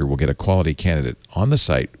ZipRecruiter will get a quality candidate on the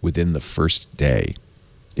site within the first day.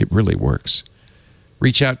 It really works.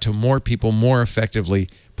 Reach out to more people more effectively,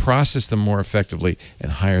 process them more effectively,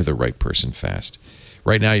 and hire the right person fast.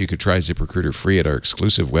 Right now, you could try ZipRecruiter free at our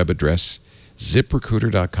exclusive web address,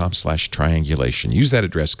 ZipRecruiter.com/triangulation. Use that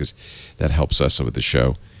address because that helps us with the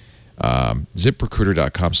show.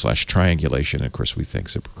 ZipRecruiter.com/triangulation. And of course, we thank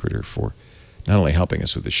ZipRecruiter for not only helping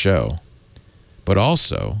us with the show, but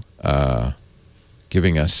also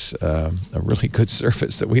giving us a really good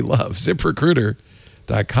service that we love.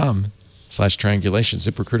 ZipRecruiter.com/triangulation.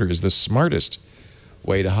 ZipRecruiter is the smartest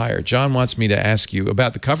way to hire. John wants me to ask you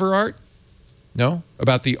about the cover art. No?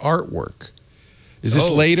 About the artwork. Is this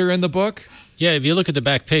later in the book? Yeah, if you look at the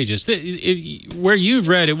back pages, where you've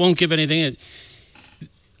read, it won't give anything.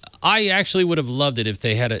 I actually would have loved it if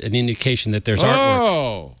they had an indication that there's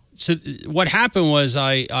artwork. So what happened was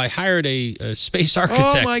I hired a space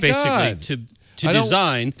architect, basically, to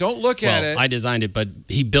design. Don't look at it. I designed it, but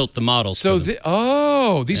he built the models. So,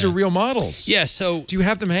 these are real models. Yeah, so... Do you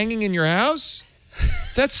have them hanging in your house?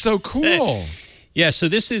 That's so cool. Yeah, so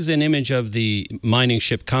this is an image of the mining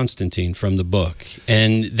ship Constantine from the book,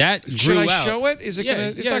 and that grew Should I out. show it? Is it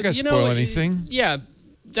gonna? It's not gonna spoil anything. Yeah,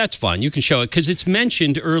 that's fine. You can show it because it's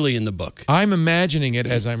mentioned early in the book. I'm imagining it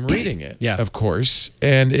as I'm reading it. Yeah, of course.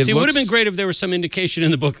 And it would have been great if there was some indication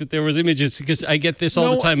in the book that there was images, because I get this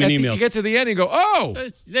all the time in emails. You get to the end and you go, oh,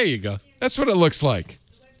 there you go. That's what it looks like.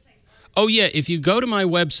 Oh, yeah. If you go to my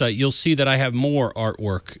website, you'll see that I have more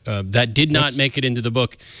artwork that did not make it into the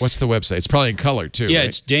book. What's the website? It's probably in color, too, Yeah, right?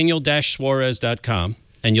 it's Daniel-Suarez.com,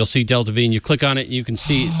 and you'll see Delta V, and you click on it, and you can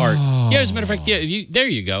see art. Yeah, as a matter of fact, there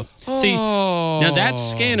you go. See, now that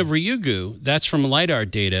scan of Ryugu, that's from LiDAR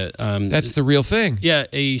data. That's the real thing. Yeah,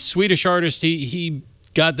 a Swedish artist, he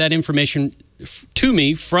got that information to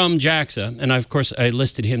me from JAXA, and of course, I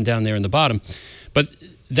listed him down there in the bottom. But...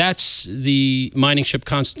 that's the mining ship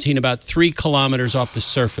Constantine, about 3 kilometers off the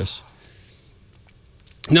surface.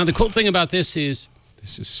 Now, the cool thing about this is...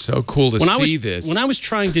 This is so cool to see this. When I was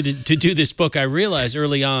trying to do this book, I realized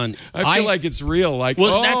early on... I feel like it's real.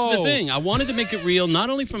 Well, that's the thing. I wanted to make it real, not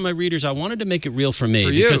only for my readers, I wanted to make it real for me.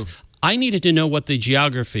 Because I needed to know what the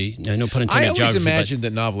geography, no pun intended, I always imagined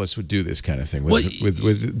that novelists would do this kind of thing with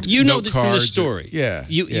you know note from the cards story.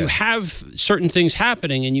 You have certain things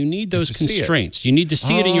happening, and you need those constraints. You need to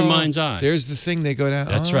see it in your mind's eye. There's the thing they go down.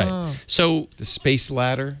 That's right. So the space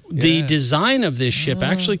ladder. The design of this ship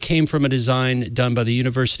actually came from a design done by the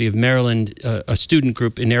University of Maryland, a student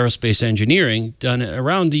group in aerospace engineering, done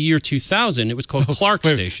around the year 2000. It was called Clark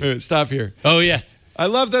Station. Wait, stop here. Oh, yes. I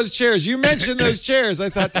love those chairs. You mentioned those chairs. I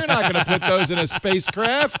thought they're not going to put those in a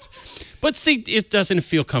spacecraft. But see, it doesn't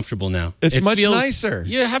feel comfortable now. It feels nicer.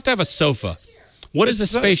 You have to have a sofa. What is a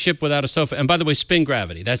spaceship without a sofa? And by the way, spin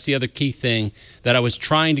gravity. That's the other key thing that I was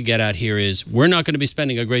trying to get at here is we're not going to be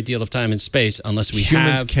spending a great deal of time in space unless we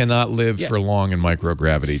Humans cannot live for long in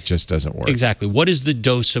microgravity. It just doesn't work. Exactly. What is the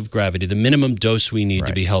dose of gravity, the minimum dose we need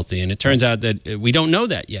to be healthy? And it turns out that we don't know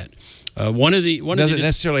that yet. It doesn't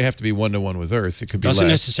necessarily have to be one-to-one with Earth. It could be doesn't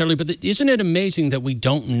less. necessarily, but isn't it amazing that we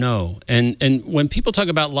don't know? And when people talk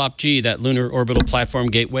about LOP-G, that Lunar Orbital Platform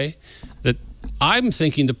Gateway, that I'm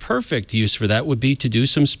thinking the perfect use for that would be to do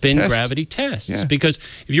some spin gravity tests. Because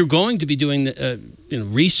if you're going to be doing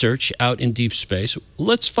research out in deep space,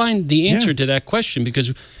 let's find the answer to that question.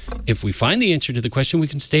 Because if we find the answer to the question, we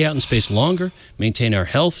can stay out in space longer, maintain our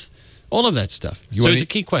health, all of that stuff. So it's a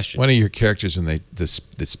key question. One of your characters, when that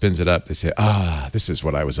spins it up, they say, this is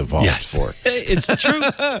what I was evolved for. It's true.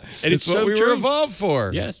 And it's what we were evolved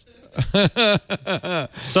for. Yes.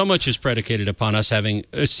 So much is predicated upon us having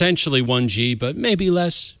essentially 1G, but maybe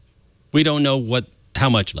less. We don't know how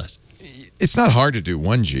much less. It's not hard to do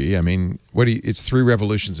 1G. I mean, it's 3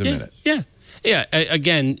 revolutions a minute. Yeah.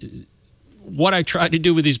 Again, what I try to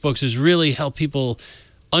do with these books is really help people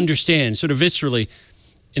understand, sort of viscerally.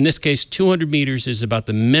 In this case, 200 meters is about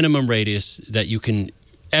the minimum radius that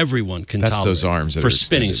everyone can tolerate. That's those arms that for are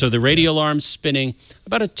spinning. extended. So the radial arms spinning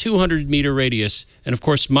about a 200-meter radius, and of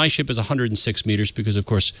course my ship is 106 meters because of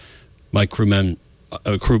course my crew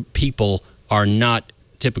people are not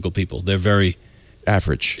typical people. They're very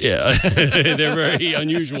average. Yeah, they're very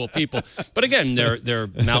unusual people. But again, they're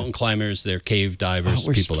mountain climbers, they're cave divers,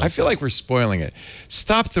 people like I feel like we're spoiling it.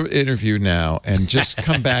 Stop the interview now and just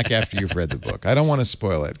come back after you've read the book. I don't want to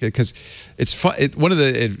spoil it because it's fun. One of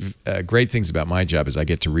the great things about my job is I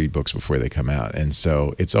get to read books before they come out, and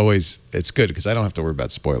so it's good because I don't have to worry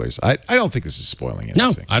about spoilers. I don't think this is spoiling anything.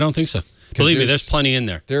 No, I don't think so. Believe me, there's plenty in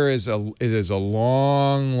there. It is a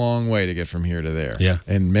long, long way to get from here to there. Yeah.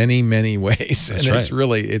 In many, many ways. That's and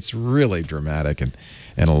right. it's really dramatic and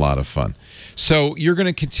a lot of fun. So you're going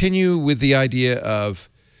to continue with the idea of,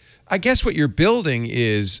 I guess what you're building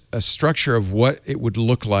is a structure of what it would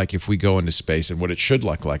look like if we go into space and what it should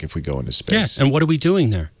look like if we go into space. Yes. And what are we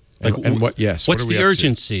doing there? Like, what's the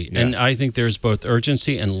urgency? Yeah. And I think there's both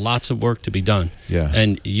urgency and lots of work to be done. Yeah.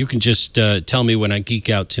 And you can just tell me when I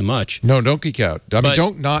geek out too much. No, don't geek out. I mean,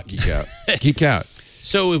 don't not geek out. Geek out.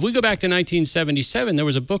 So if we go back to 1977, there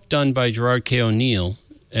was a book done by Gerard K. O'Neill,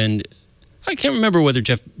 and I can't remember whether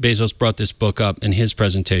Jeff Bezos brought this book up in his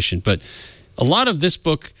presentation, but a lot of this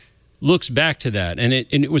book looks back to that, and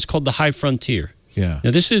it was called The High Frontier. Yeah.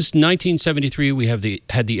 Now, this is 1973. We had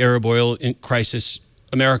the Arab oil crisis.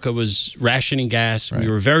 America was rationing gas. Right. We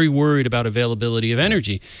were very worried about availability of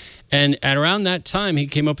energy. And at around that time, he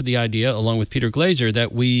came up with the idea, along with Peter Glaser,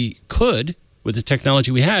 that we could, with the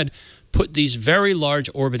technology we had, put these very large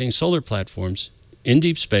orbiting solar platforms in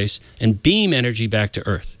deep space and beam energy back to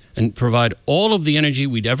Earth and provide all of the energy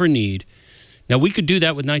we'd ever need. Now, we could do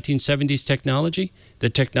that with 1970s technology. The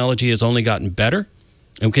technology has only gotten better.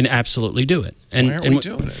 And we can absolutely do it. And, why aren't we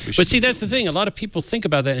doing it? But see, that's the thing. A lot of people think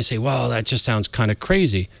about that and say, well, that just sounds kind of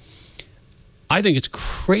crazy. I think it's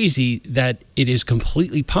crazy that it is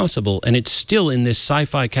completely possible, and it's still in this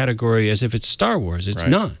sci-fi category as if it's Star Wars. It's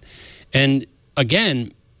not. And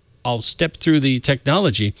again, I'll step through the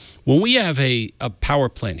technology. When we have a power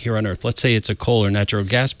plant here on Earth, let's say it's a coal or natural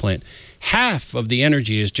gas plant, half of the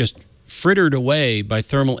energy is just frittered away by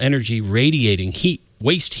thermal energy radiating heat,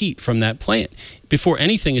 waste heat from that plant before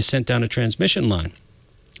anything is sent down a transmission line.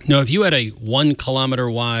 Now, if you had a 1 kilometer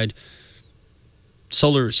wide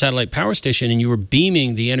solar satellite power station and you were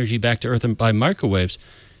beaming the energy back to Earth by microwaves,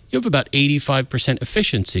 you have about 85%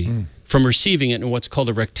 efficiency from receiving it in what's called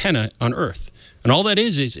a rectenna on Earth. And all that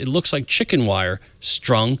is it looks like chicken wire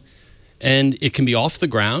strung, and it can be off the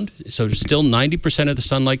ground, so still 90% of the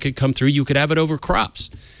sunlight could come through. You could have it over crops.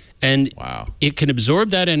 And it can absorb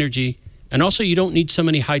that energy. And also, you don't need so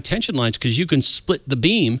many high-tension lines because you can split the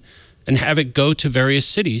beam and have it go to various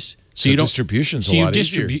cities. So you don't, distribution's a lot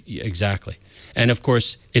easier. Exactly. And, of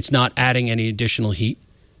course, it's not adding any additional heat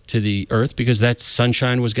to the Earth because that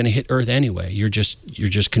sunshine was going to hit Earth anyway. You're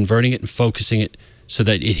just converting it and focusing it so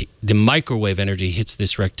that the microwave energy hits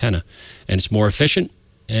this rectenna. And it's more efficient.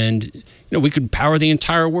 And, we could power the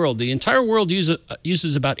entire world. The entire world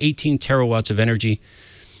uses about 18 terawatts of energy.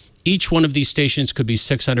 Each one of these stations could be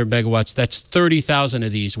 600 megawatts. That's 30,000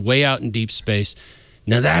 of these way out in deep space.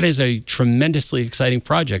 Now, that is a tremendously exciting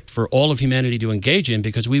project for all of humanity to engage in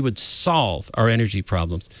because we would solve our energy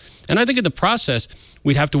problems. And I think in the process,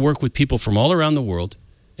 we'd have to work with people from all around the world,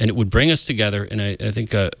 and it would bring us together in, I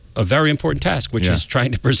think, a very important task, which is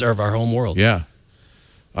trying to preserve our home world. Yeah.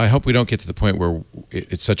 I hope we don't get to the point where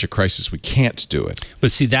it's such a crisis we can't do it.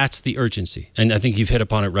 But see, that's the urgency. And I think you've hit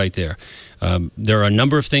upon it right there. There are a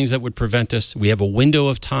number of things that would prevent us. We have a window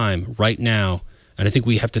of time right now, and I think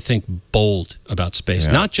we have to think bold about space.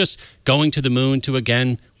 Yeah. Not just going to the moon to,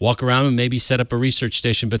 again, walk around and maybe set up a research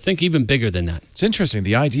station, but think even bigger than that. It's interesting.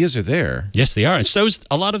 The ideas are there. Yes, they are. And so is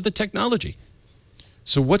a lot of the technology.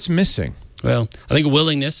 So what's missing? Well, I think a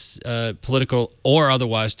willingness, political or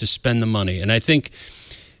otherwise, to spend the money. And I think...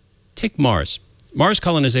 Take Mars. Mars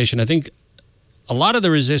colonization, I think a lot of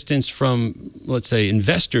the resistance from, let's say,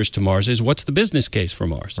 investors to Mars is, what's the business case for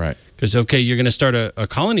Mars? Right. Because, okay, you're going to start a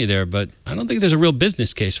colony there, but I don't think there's a real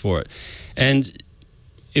business case for it. And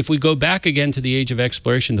if we go back again to the age of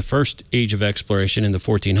exploration, the first age of exploration in the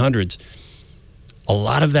 1400s, a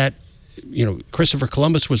lot of that, Christopher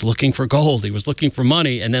Columbus was looking for gold. He was looking for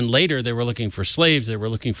money. And then later they were looking for slaves. They were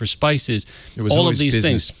looking for spices. It was all of these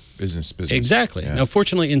things. Business. Exactly. Yeah. Now,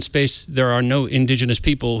 fortunately, in space, there are no indigenous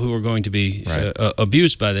people who are going to be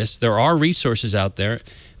abused by this. There are resources out there.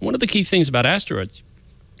 One of the key things about asteroids,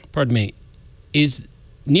 is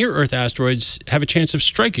near-Earth asteroids have a chance of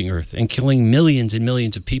striking Earth and killing millions and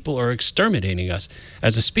millions of people or exterminating us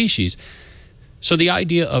as a species. So the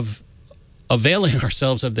idea of availing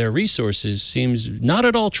ourselves of their resources seems not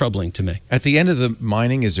at all troubling to me. At the end of the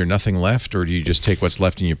mining, is there nothing left, or do you just take what's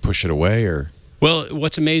left and you push it away? Or well,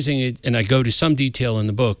 what's amazing, and I go to some detail in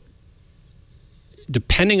the book,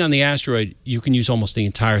 depending on the asteroid, you can use almost the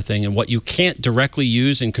entire thing. And what you can't directly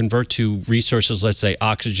use and convert to resources, let's say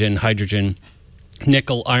oxygen, hydrogen,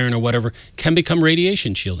 nickel, iron, or whatever, can become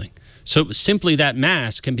radiation shielding. So simply that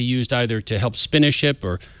mass can be used either to help spin a ship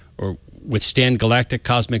or withstand galactic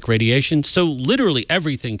cosmic radiation. So literally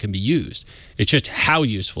everything can be used. It's just how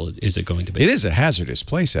useful is it going to be? It is a hazardous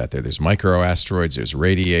place out there. There's microasteroids, there's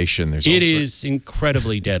radiation. It is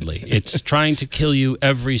incredibly deadly. It's trying to kill you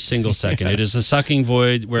every single second. It is a sucking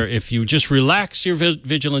void where if you just relax your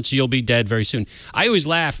vigilance, you'll be dead very soon. I always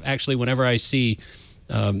laugh, actually, whenever I see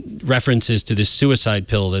references to this suicide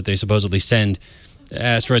pill that they supposedly send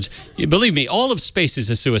asteroids. Believe me, all of space is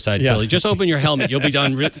a suicide pill. You just open your helmet, you'll be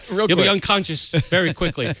done. You'll be unconscious very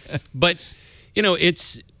quickly. But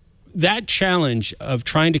it's that challenge of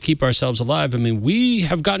trying to keep ourselves alive. I mean, we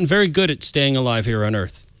have gotten very good at staying alive here on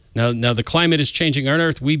Earth. Now the climate is changing on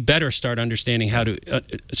Earth. We better start understanding how to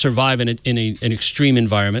survive in an extreme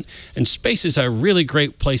environment. And space is a really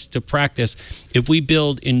great place to practice. If we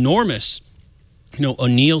build enormous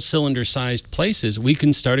O'Neill cylinder-sized places, we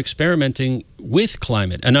can start experimenting with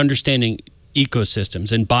climate and understanding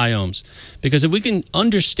ecosystems and biomes. Because if we can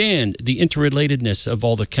understand the interrelatedness of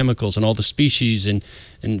all the chemicals and all the species and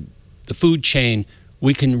the food chain,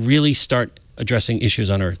 we can really start addressing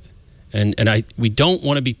issues on Earth. And we don't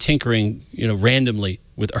want to be tinkering, randomly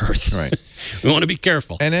with Earth. Right. We want to be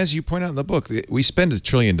careful. And as you point out in the book, we spend $1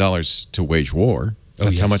 trillion to wage war.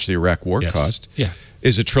 That's how much the Iraq War cost. Yeah.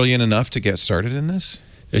 Is $1 trillion enough to get started in this?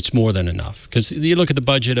 It's more than enough, because you look at the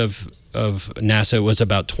budget of NASA, it was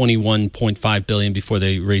about $21.5 billion before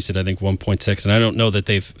they raised it, I think 1.6, and I don't know that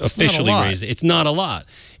they've officially raised it. It's not a lot.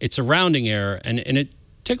 It's a rounding error, and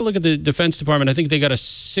take a look at the Defense Department. I think they got a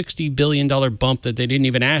 $60 billion bump that they didn't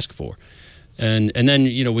even ask for, and then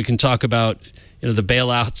we can talk about the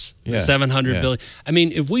bailouts, the $700 billion. I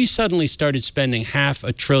mean, if we suddenly started spending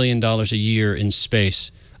 $500 billion a year in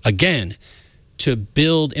space again, to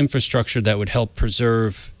build infrastructure that would help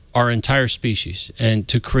preserve our entire species and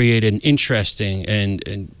to create an interesting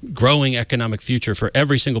and growing economic future for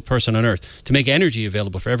every single person on Earth, to make energy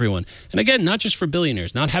available for everyone. And again, not just for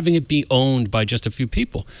billionaires, not having it be owned by just a few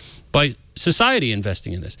people, by society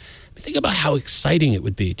investing in this. Think about how exciting it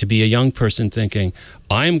would be to be a young person thinking,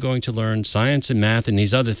 I'm going to learn science and math and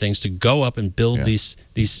these other things to go up and build these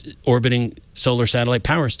orbiting solar satellite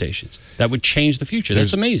power stations. That would change the future.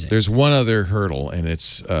 That's amazing. There's one other hurdle, and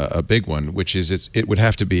it's a big one, which is it would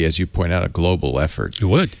have to be, as you point out, a global effort. It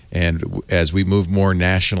would. And as we move more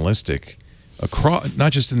nationalistic, across,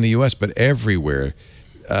 not just in the U.S., but everywhere,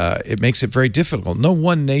 it makes it very difficult. No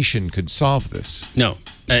one nation could solve this. No.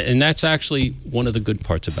 And that's actually one of the good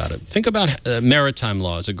parts about it. Think about maritime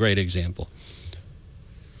law is a great example.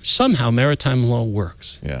 Somehow maritime law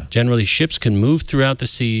works. Yeah. Generally, ships can move throughout the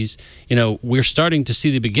seas. We're starting to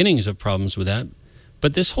see the beginnings of problems with that.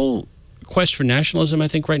 But this whole quest for nationalism, I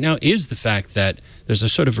think, right now is the fact that there's a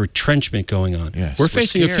sort of retrenchment going on. Yes, we're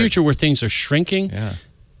facing scared. A future where things are shrinking. Yeah.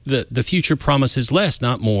 The future promises less,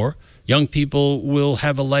 not more. Young people will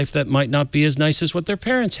have a life that might not be as nice as what their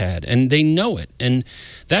parents had, and they know it. And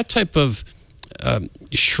that type of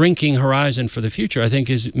shrinking horizon for the future, I think,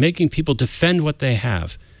 is making people defend what they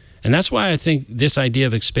have. And that's why I think this idea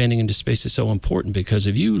of expanding into space is so important, because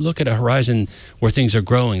if you look at a horizon where things are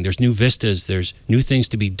growing, there's new vistas, there's new things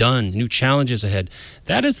to be done, new challenges ahead.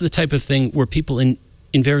 That is the type of thing where people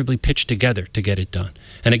invariably pitch together to get it done.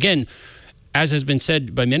 And again, as has been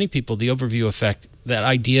said by many people, the overview effect, that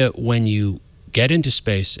idea when you get into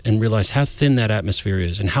space and realize how thin that atmosphere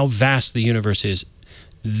is and how vast the universe is,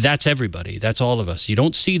 that's everybody. That's all of us. You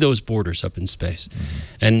don't see those borders up in space. Mm-hmm.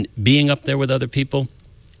 And being up there with other people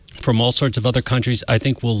from all sorts of other countries, I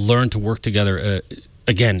think we'll learn to work together,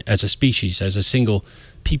 again, as a species, as a single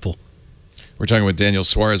people. We're talking with Daniel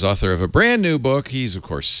Suarez, author of a brand new book. He's, of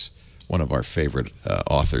course, one of our favorite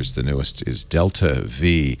authors. The newest is Delta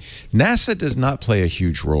V. NASA does not play a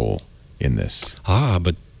huge role in this.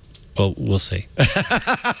 But well, we'll see.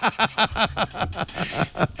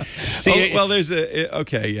 See, there's a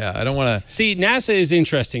okay, yeah. I don't want to see. NASA is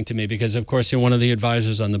interesting to me because, of course, one of the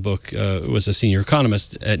advisors on the book was a senior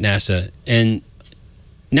economist at NASA, and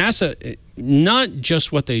NASA, not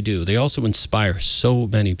just what they do, they also inspire so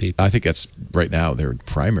many people. I think that's right now their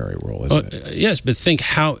primary role, isn't it? Yes, but think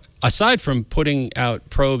how, aside from putting out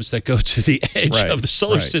probes that go to the edge of the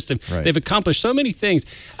solar system, they've accomplished so many things.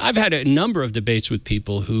 I've had a number of debates with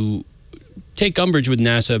people who take umbrage with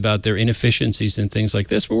NASA about their inefficiencies and things like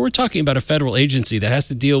this, but we're talking about a federal agency that has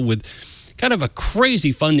to deal with kind of a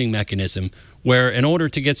crazy funding mechanism where in order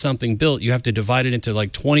to get something built, you have to divide it into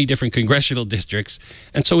like 20 different congressional districts,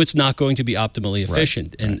 and so it's not going to be optimally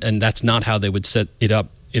efficient, and that's not how they would set it up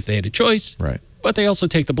if they had a choice. But they also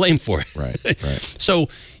take the blame for it. So,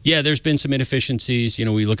 yeah, there's been some inefficiencies.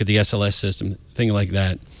 We look at the SLS system, thing like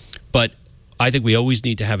that. But I think we always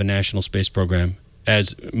need to have a national space program,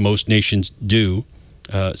 as most nations do.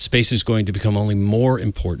 Space is going to become only more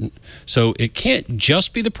important. So it can't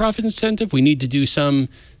just be the profit incentive. We need to do some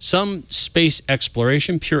space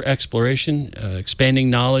exploration, pure exploration, expanding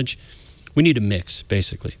knowledge. We need a mix,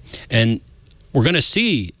 basically. And we're going to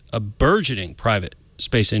see a burgeoning private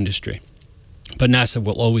space industry. But NASA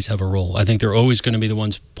will always have a role. I think they're always going to be the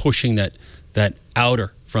ones pushing that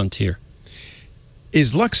outer frontier.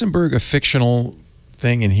 Is Luxembourg a fictional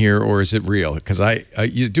thing in here, or is it real? Because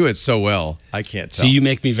you do it so well, I can't tell. So you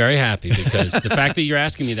make me very happy, because the fact that you're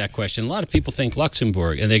asking me that question, a lot of people think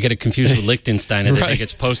Luxembourg, and they get it confused with Liechtenstein, and they think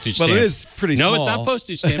it's postage stamps. Well, it is pretty small. No, it's not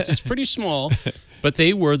postage stamps. It's pretty small. But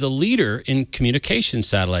they were the leader in communication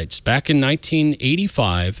satellites. Back in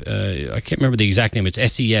 1985, I can't remember the exact name, it's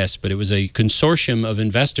SES, but it was a consortium of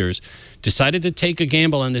investors decided to take a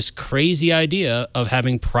gamble on this crazy idea of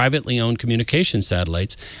having privately owned communication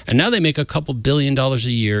satellites. And now they make a couple $2 billion a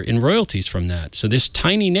year in royalties from that. So this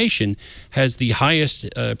tiny nation has the highest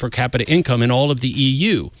per capita income in all of the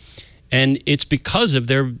EU. And it's because of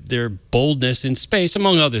their boldness in space,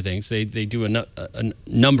 among other things. They do a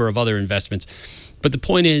number of other investments. But the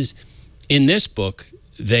point is, in this book,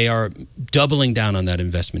 they are doubling down on that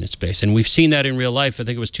investment in space. And we've seen that in real life. I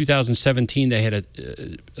think it was 2017, they had I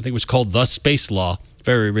think it was called The Space Law,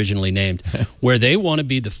 very originally named, where they want to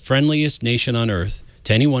be the friendliest nation on Earth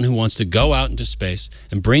to anyone who wants to go out into space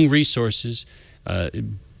and bring resources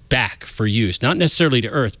back for use, not necessarily to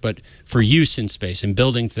Earth, but for use in space and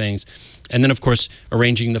building things. And then, of course,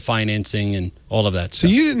 arranging the financing and all of that stuff.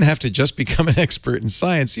 So you didn't have to just become an expert in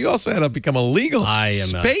science. You also had to become a legal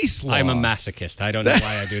space law. I'm a masochist. I don't know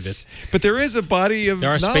why I do this. But there is a body of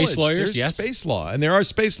knowledge. There are space lawyers, There's yes. space law, and there are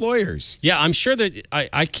space lawyers. Yeah, I'm sure that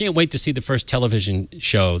I can't wait to see the first television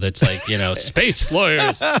show that's like, space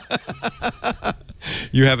lawyers.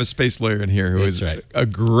 You have a space lawyer in here who is a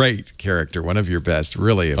great character, one of your best.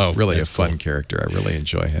 Really a fun character. I really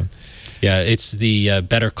enjoy him. Yeah, it's the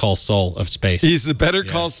Better Call Saul of space. He's the Better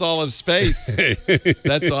Call Saul of space.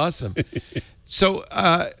 That's awesome. So,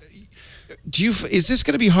 is this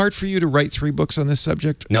going to be hard for you to write 3 books on this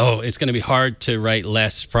subject? No, it's going to be hard to write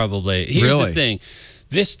less, probably. Here's the thing.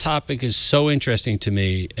 This topic is so interesting to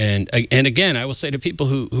me. And again, I will say to people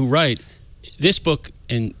who write, this book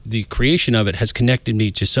and the creation of it has connected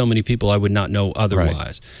me to so many people I would not know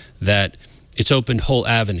otherwise, that it's opened whole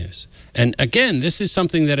avenues. And again, this is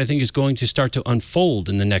something that I think is going to start to unfold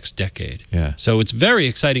in the next decade. Yeah. So it's very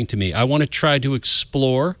exciting to me. I want to try to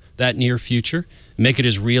explore that near future, make it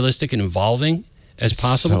as realistic and evolving as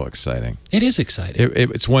possible. So exciting. It is exciting.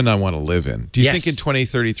 It's one I want to live in. Do you think in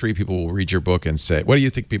 2033 people will read your book and say, what do you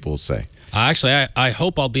think people will say? Actually, I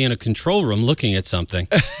hope I'll be in a control room looking at something.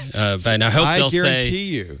 And I hope they'll say... I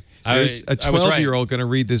guarantee you, there's a 12-year-old going to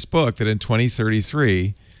read this book that in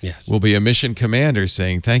 2033 will be a mission commander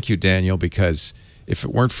saying, thank you, Daniel, because if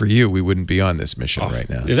it weren't for you, we wouldn't be on this mission right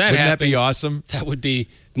now. If that Wouldn't that be awesome? That would be...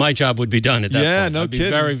 My job would be done at that point. Yeah, no I'd kidding. be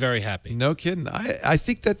very, very happy. No kidding. I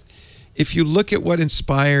think that if you look at what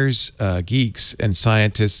inspires geeks and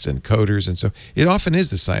scientists and coders and so, it often is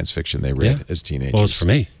the science fiction they read as teenagers. Well, it's for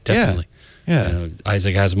me, definitely. Yeah.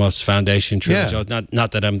 Isaac Asimov's Foundation trilogy.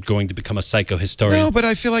 Not that I'm going to become a psychohistorian. No, but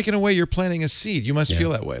I feel like in a way you're planting a seed. You must feel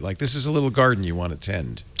that way. Like this is a little garden you want to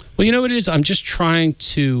tend. Well, you know what it is? I'm just trying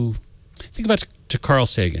to think about to Carl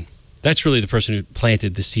Sagan. That's really the person who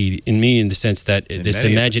planted the seed in me, in the sense that this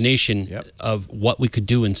imagination of what we could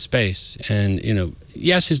do in space. And,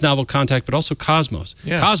 yes, his novel Contact, but also Cosmos.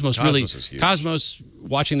 Yeah. Cosmos really, is huge. Cosmos,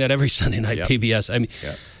 watching that every Sunday night, PBS. I mean,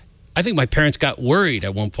 I think my parents got worried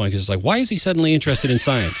at one point because it's like, why is he suddenly interested in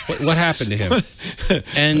science? What happened to him?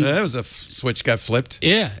 And that was a switch got flipped.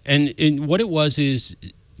 Yeah, and what it was is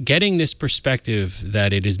getting this perspective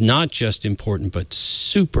that it is not just important, but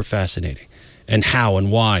super fascinating, and how and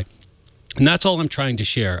why. And that's all I'm trying to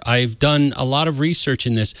share. I've done a lot of research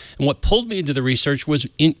in this, and what pulled me into the research was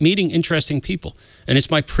meeting interesting people. And it's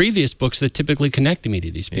my previous books that typically connected me to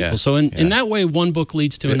these people. Yeah, so in that way, one book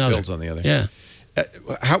leads to another. It builds on the other. Yeah.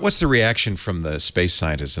 What's the reaction from the space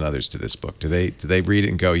scientists and others to this book? Do they read it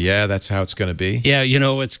and go, yeah, that's how it's going to be? Yeah, you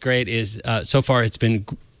know what's great is so far it's been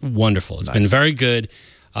wonderful. It's been very good.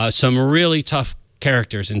 Some really tough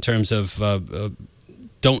characters in terms of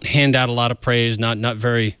don't hand out a lot of praise, not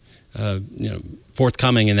very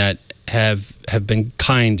forthcoming in that, have been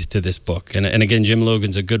kind to this book. And again, Jim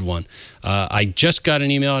Logan's a good one. I just got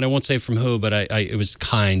an email, and I won't say from who, but it was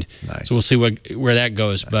kind. Nice. So we'll see where that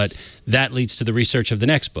goes. Nice. But that leads to the research of the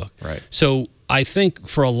next book. Right. So I think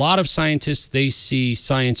for a lot of scientists, they see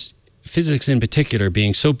science, physics in particular,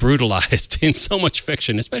 being so brutalized in so much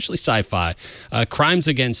fiction, especially sci-fi. Crimes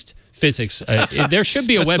against physics. There should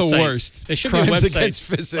be a website. That's the worst. There should Crimes be a website against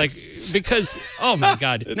physics. Because oh my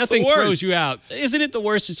God, nothing throws you out. Isn't it the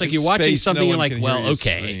worst? It's like you're watching something and like, well,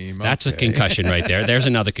 okay, that's a concussion right there. There's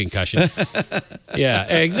another concussion.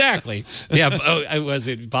 Yeah, exactly. Yeah,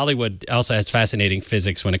 Bollywood also has fascinating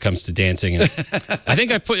physics when it comes to dancing. And I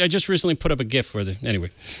think I just recently put up a GIF for anyway.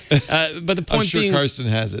 But the point I'm sure being, Carson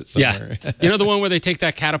has it somewhere. Yeah, you know the one where they take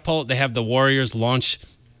that catapult, they have the warriors launch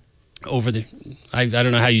over the, I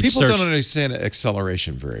don't know how you People search. don't understand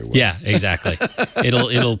acceleration very well. Yeah, exactly.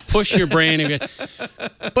 It'll push your brain.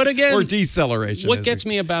 But again, or deceleration. What gets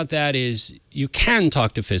me about that is you can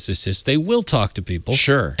talk to physicists. They will talk to people.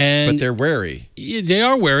 Sure, but they're wary. They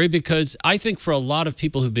are wary because I think for a lot of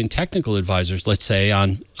people who've been technical advisors, let's say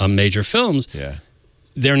on major films,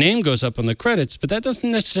 their name goes up on the credits, but that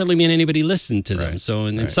doesn't necessarily mean anybody listened to them. So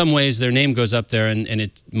in some ways, their name goes up there, and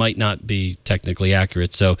it might not be technically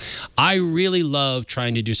accurate. So I really love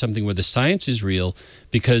trying to do something where the science is real,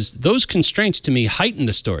 because those constraints, to me, heighten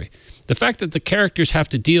the story. The fact that the characters have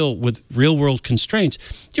to deal with real-world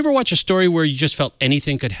constraints. Do you ever watch a story where you just felt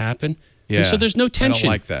anything could happen? Yeah, and so there's no tension.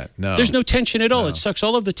 I don't like that. No. There's no tension at all. No. It sucks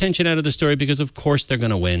all of the tension out of the story because, of course, they're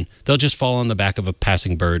going to win. They'll just fall on the back of a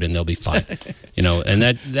passing bird and they'll be fine. And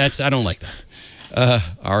that's I don't like that.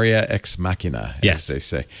 Aria ex machina, as they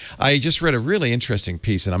say. I just read a really interesting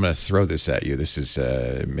piece, and I'm going to throw this at you. This is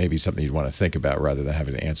maybe something you'd want to think about rather than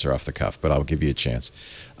having to answer off the cuff, but I'll give you a chance.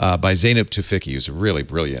 By Zeynep Tufekci, who's a really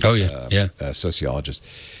brilliant sociologist.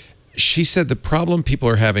 She said the problem people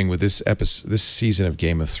are having with this season of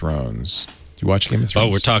Game of Thrones. Do you watch Game of Thrones? Oh,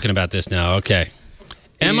 we're talking about this now. Okay.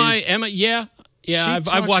 Am I? Yeah.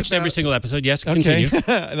 I've watched every single episode. Yes, continue.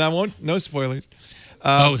 And I won't. No spoilers.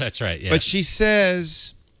 That's right. Yeah. But she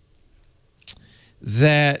says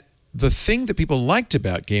that the thing that people liked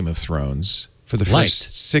about Game of Thrones for the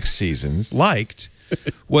first 6 seasons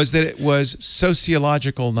was that it was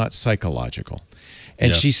sociological, not psychological.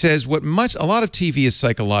 And she says a lot of TV is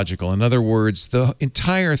psychological. In other words, the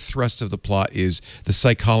entire thrust of the plot is the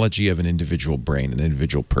psychology of an individual brain, an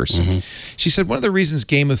individual person. She said one of the reasons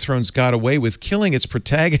Game of Thrones got away with killing its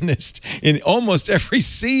protagonist in almost every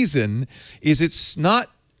season is it's not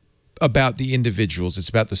about the individuals. It's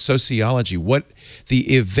about the sociology, what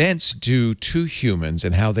the events do to humans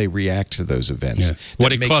and how they react to those events. Yeah.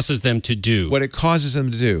 What it causes them to do. What it causes them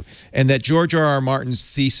to do. And that George R.R. Martin's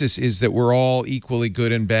thesis is that we're all equally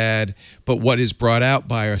good and bad, but what is brought out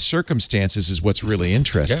by our circumstances is what's really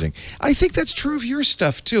interesting. Yeah. I think that's true of your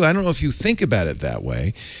stuff, too. I don't know if you think about it that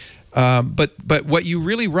way. But what you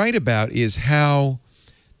really write about is how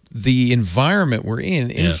the environment we're in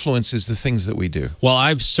influences the things that we do. Well,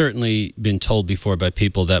 I've certainly been told before by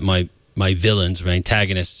people that my villains, my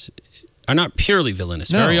antagonists, are not purely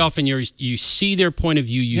villainous. No. Very often you see their point of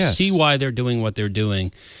view, you see why they're doing what they're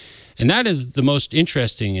doing. And that is the most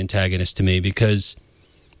interesting antagonist to me, because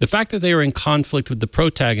the fact that they are in conflict with the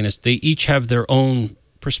protagonist, they each have their own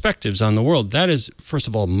perspectives on the world. That is, first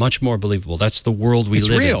of all, much more believable. That's the world we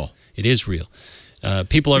live in. It's real. It is real.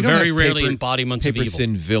 People are very rarely embodiments of evil.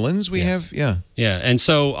 Paper-thin villains we have, Yeah, and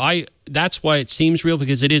so that's why it seems real,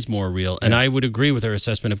 because it is more real. And I would agree with her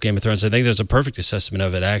assessment of Game of Thrones. I think there's a perfect assessment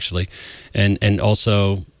of it, actually. And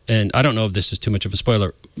also, and I don't know if this is too much of a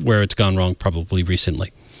spoiler, where it's gone wrong probably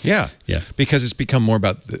recently. Yeah, because it's become more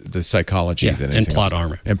about the psychology than anything and plot else.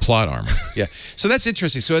 armor. And plot armor, yeah. So that's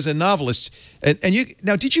interesting. So as a novelist, and you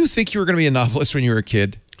now, did you think you were going to be a novelist when you were a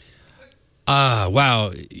kid?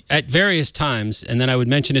 Wow. At various times, and then I would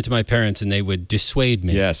mention it to my parents, and they would dissuade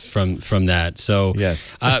me from that. So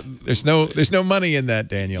there's no money in that,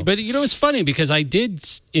 Daniel. But you know, it's funny because I did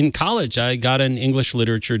in college. I got an English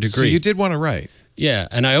literature degree. So you did want to write. Yeah,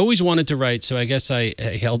 and I always wanted to write, so I guess I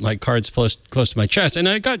held my cards close to my chest. And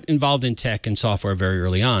I got involved in tech and software very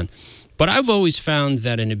early on. But I've always found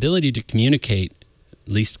that an ability to communicate,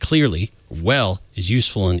 at least clearly, well, is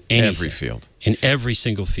useful in anything. Every field. In every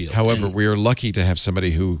single field. However, we are lucky to have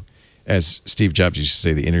somebody who, as Steve Jobs used to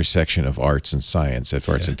say, the intersection of arts and science, of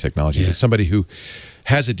arts and technology. It's somebody who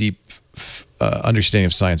has a deep understanding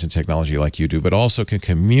of science and technology like you do, but also can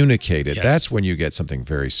communicate it. That's when you get something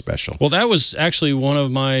very special. Well, that was actually one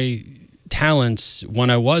of my talents when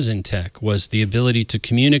I was in tech, was the ability to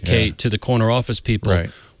communicate to the corner office people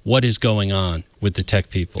what is going on with the tech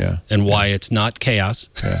people and why it's not chaos,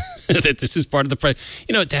 that this is part of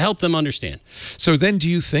the, to help them understand. So then do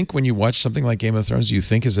you think when you watch something like Game of Thrones, do you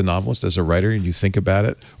think as a novelist, as a writer, you think about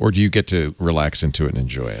it, or do you get to relax into it and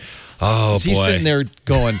enjoy it? Oh, boy. He's sitting there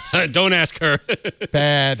going, don't ask her.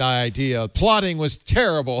 Bad idea. Plotting was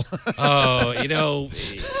terrible. Oh,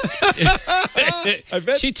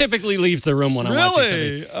 she typically leaves the room when I'm watching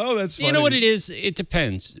TV. Oh, that's funny. You know what it is? It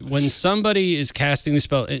depends. When somebody is casting the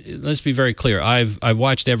spell, let's be very clear. I've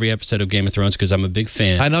watched every episode of Game of Thrones because I'm a big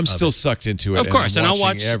fan. And I'm still sucked into it. Of course, and I'll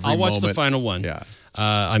watch the final one. Yeah.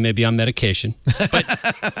 I may be on medication.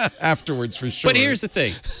 But afterwards, for sure. But here's the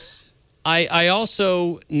thing. I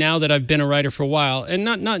also, now that I've been a writer for a while, and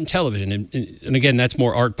not in television, and again, that's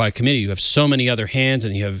more art by committee. You have so many other hands,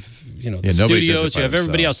 and you have the studios, you have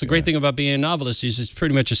everybody else. The great thing about being a novelist is it's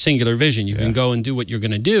pretty much a singular vision. You can go and do what you're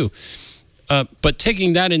going to do. But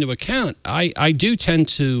taking that into account, I do tend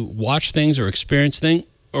to watch things or experience things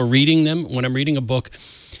or reading them when I'm reading a book.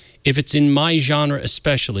 If it's in my genre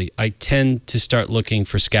especially, I tend to start looking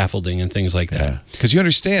for scaffolding and things like that. Because you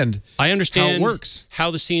understand how it works.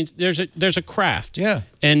 How the scenes, there's a craft. Yeah.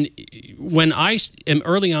 And when I am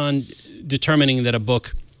early on determining that a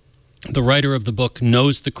book, the writer of the book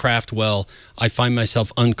knows the craft well, I find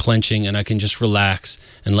myself unclenching and I can just relax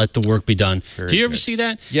and let the work be done. Do you ever see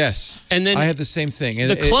that? Yes. And then I have the same thing.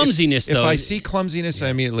 And the clumsiness, if I see clumsiness, I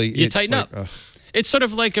immediately... You tighten up. It's sort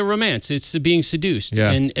of like a romance. It's being seduced.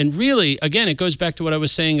 Yeah. And really, again, it goes back to what I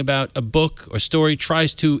was saying about a book or story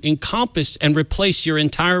tries to encompass and replace your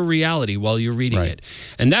entire reality while you're reading it.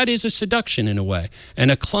 And that is a seduction in a way.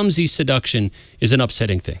 And a clumsy seduction is an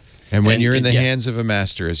upsetting thing. And when you're in the hands of a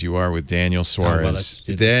master, as you are with Daniel Suarez,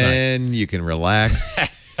 then you can relax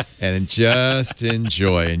and just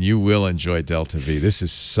enjoy. And you will enjoy Delta V. This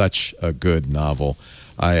is such a good novel.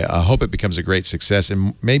 I hope it becomes a great success,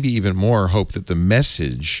 and maybe even more hope that the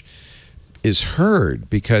message is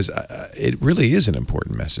heard, because it really is an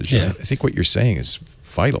important message. I think what you're saying is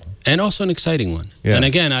vital. And also an exciting one. Yeah. And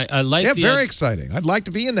again, I like the... very exciting. I'd like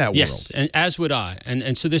to be in that world. Yes, and as would I.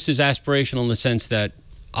 And so this is aspirational in the sense that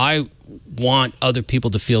I want other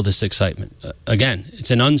people to feel this excitement. Again,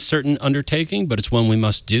 it's an uncertain undertaking, but it's one we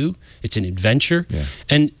must do. It's an adventure. Yeah.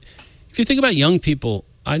 And if you think about young people,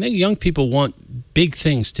 I think young people want big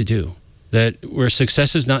things to do, where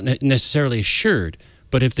success is not necessarily assured,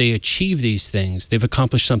 but if they achieve these things, they've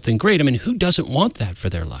accomplished something great. I mean, who doesn't want that for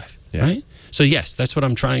their life, right? So yes, that's what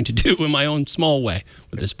I'm trying to do in my own small way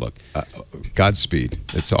with this book. Godspeed.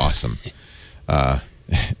 It's awesome.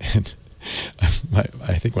 And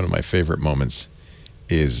I think one of my favorite moments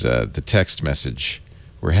is the text message,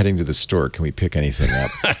 "We're heading to the store. Can we pick anything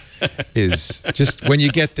up?" is just, when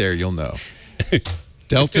you get there, you'll know.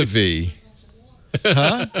 Delta V.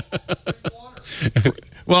 Huh?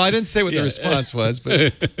 Well, I didn't say what the response was,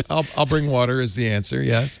 but I'll bring water as the answer,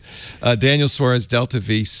 yes. Daniel Suarez, Delta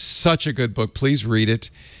V, such a good book. Please read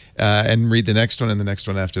it and read the next one and the next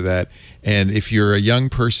one after that. And if you're a young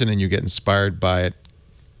person and you get inspired by it,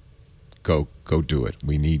 go do it.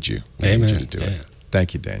 We need you. We need you to do it.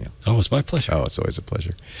 Thank you, Daniel. Oh, it's my pleasure. Oh, it's always a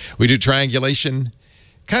pleasure. We do Triangulation.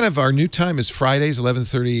 Kind of our new time is Fridays,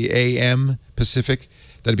 11:30 a.m. Pacific.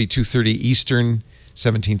 That'd be 2:30 Eastern,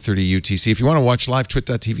 17:30 UTC. If you want to watch live,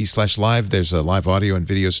 twit.tv/live. There's a live audio and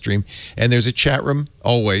video stream. And there's a chat room,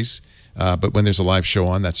 always. But when there's a live show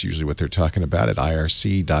on, that's usually what they're talking about at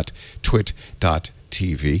irc.twit.tv.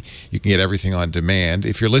 You can get everything on demand.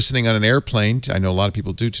 If you're listening on an airplane, I know a lot of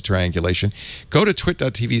people do, to Triangulation, go to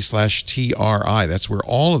twit.tv/TRI. That's where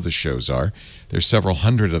all of the shows are. There's several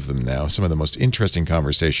hundred of them now. Some of the most interesting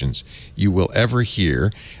conversations you will ever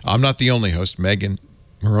hear. I'm not the only host. Megan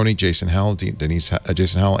Maroney, Jason Howell,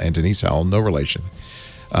 Jason Howell, and Denise Howell, no relation.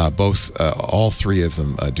 All three of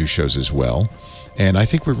them do shows as well. And I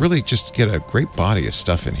think we really just get a great body of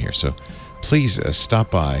stuff in here. So please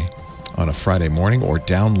stop by on a Friday morning, or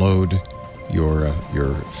download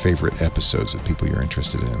your favorite episodes of people you're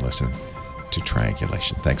interested in and listen to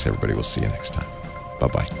Triangulation. Thanks, everybody. We'll see you next time.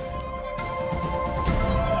 Bye-bye.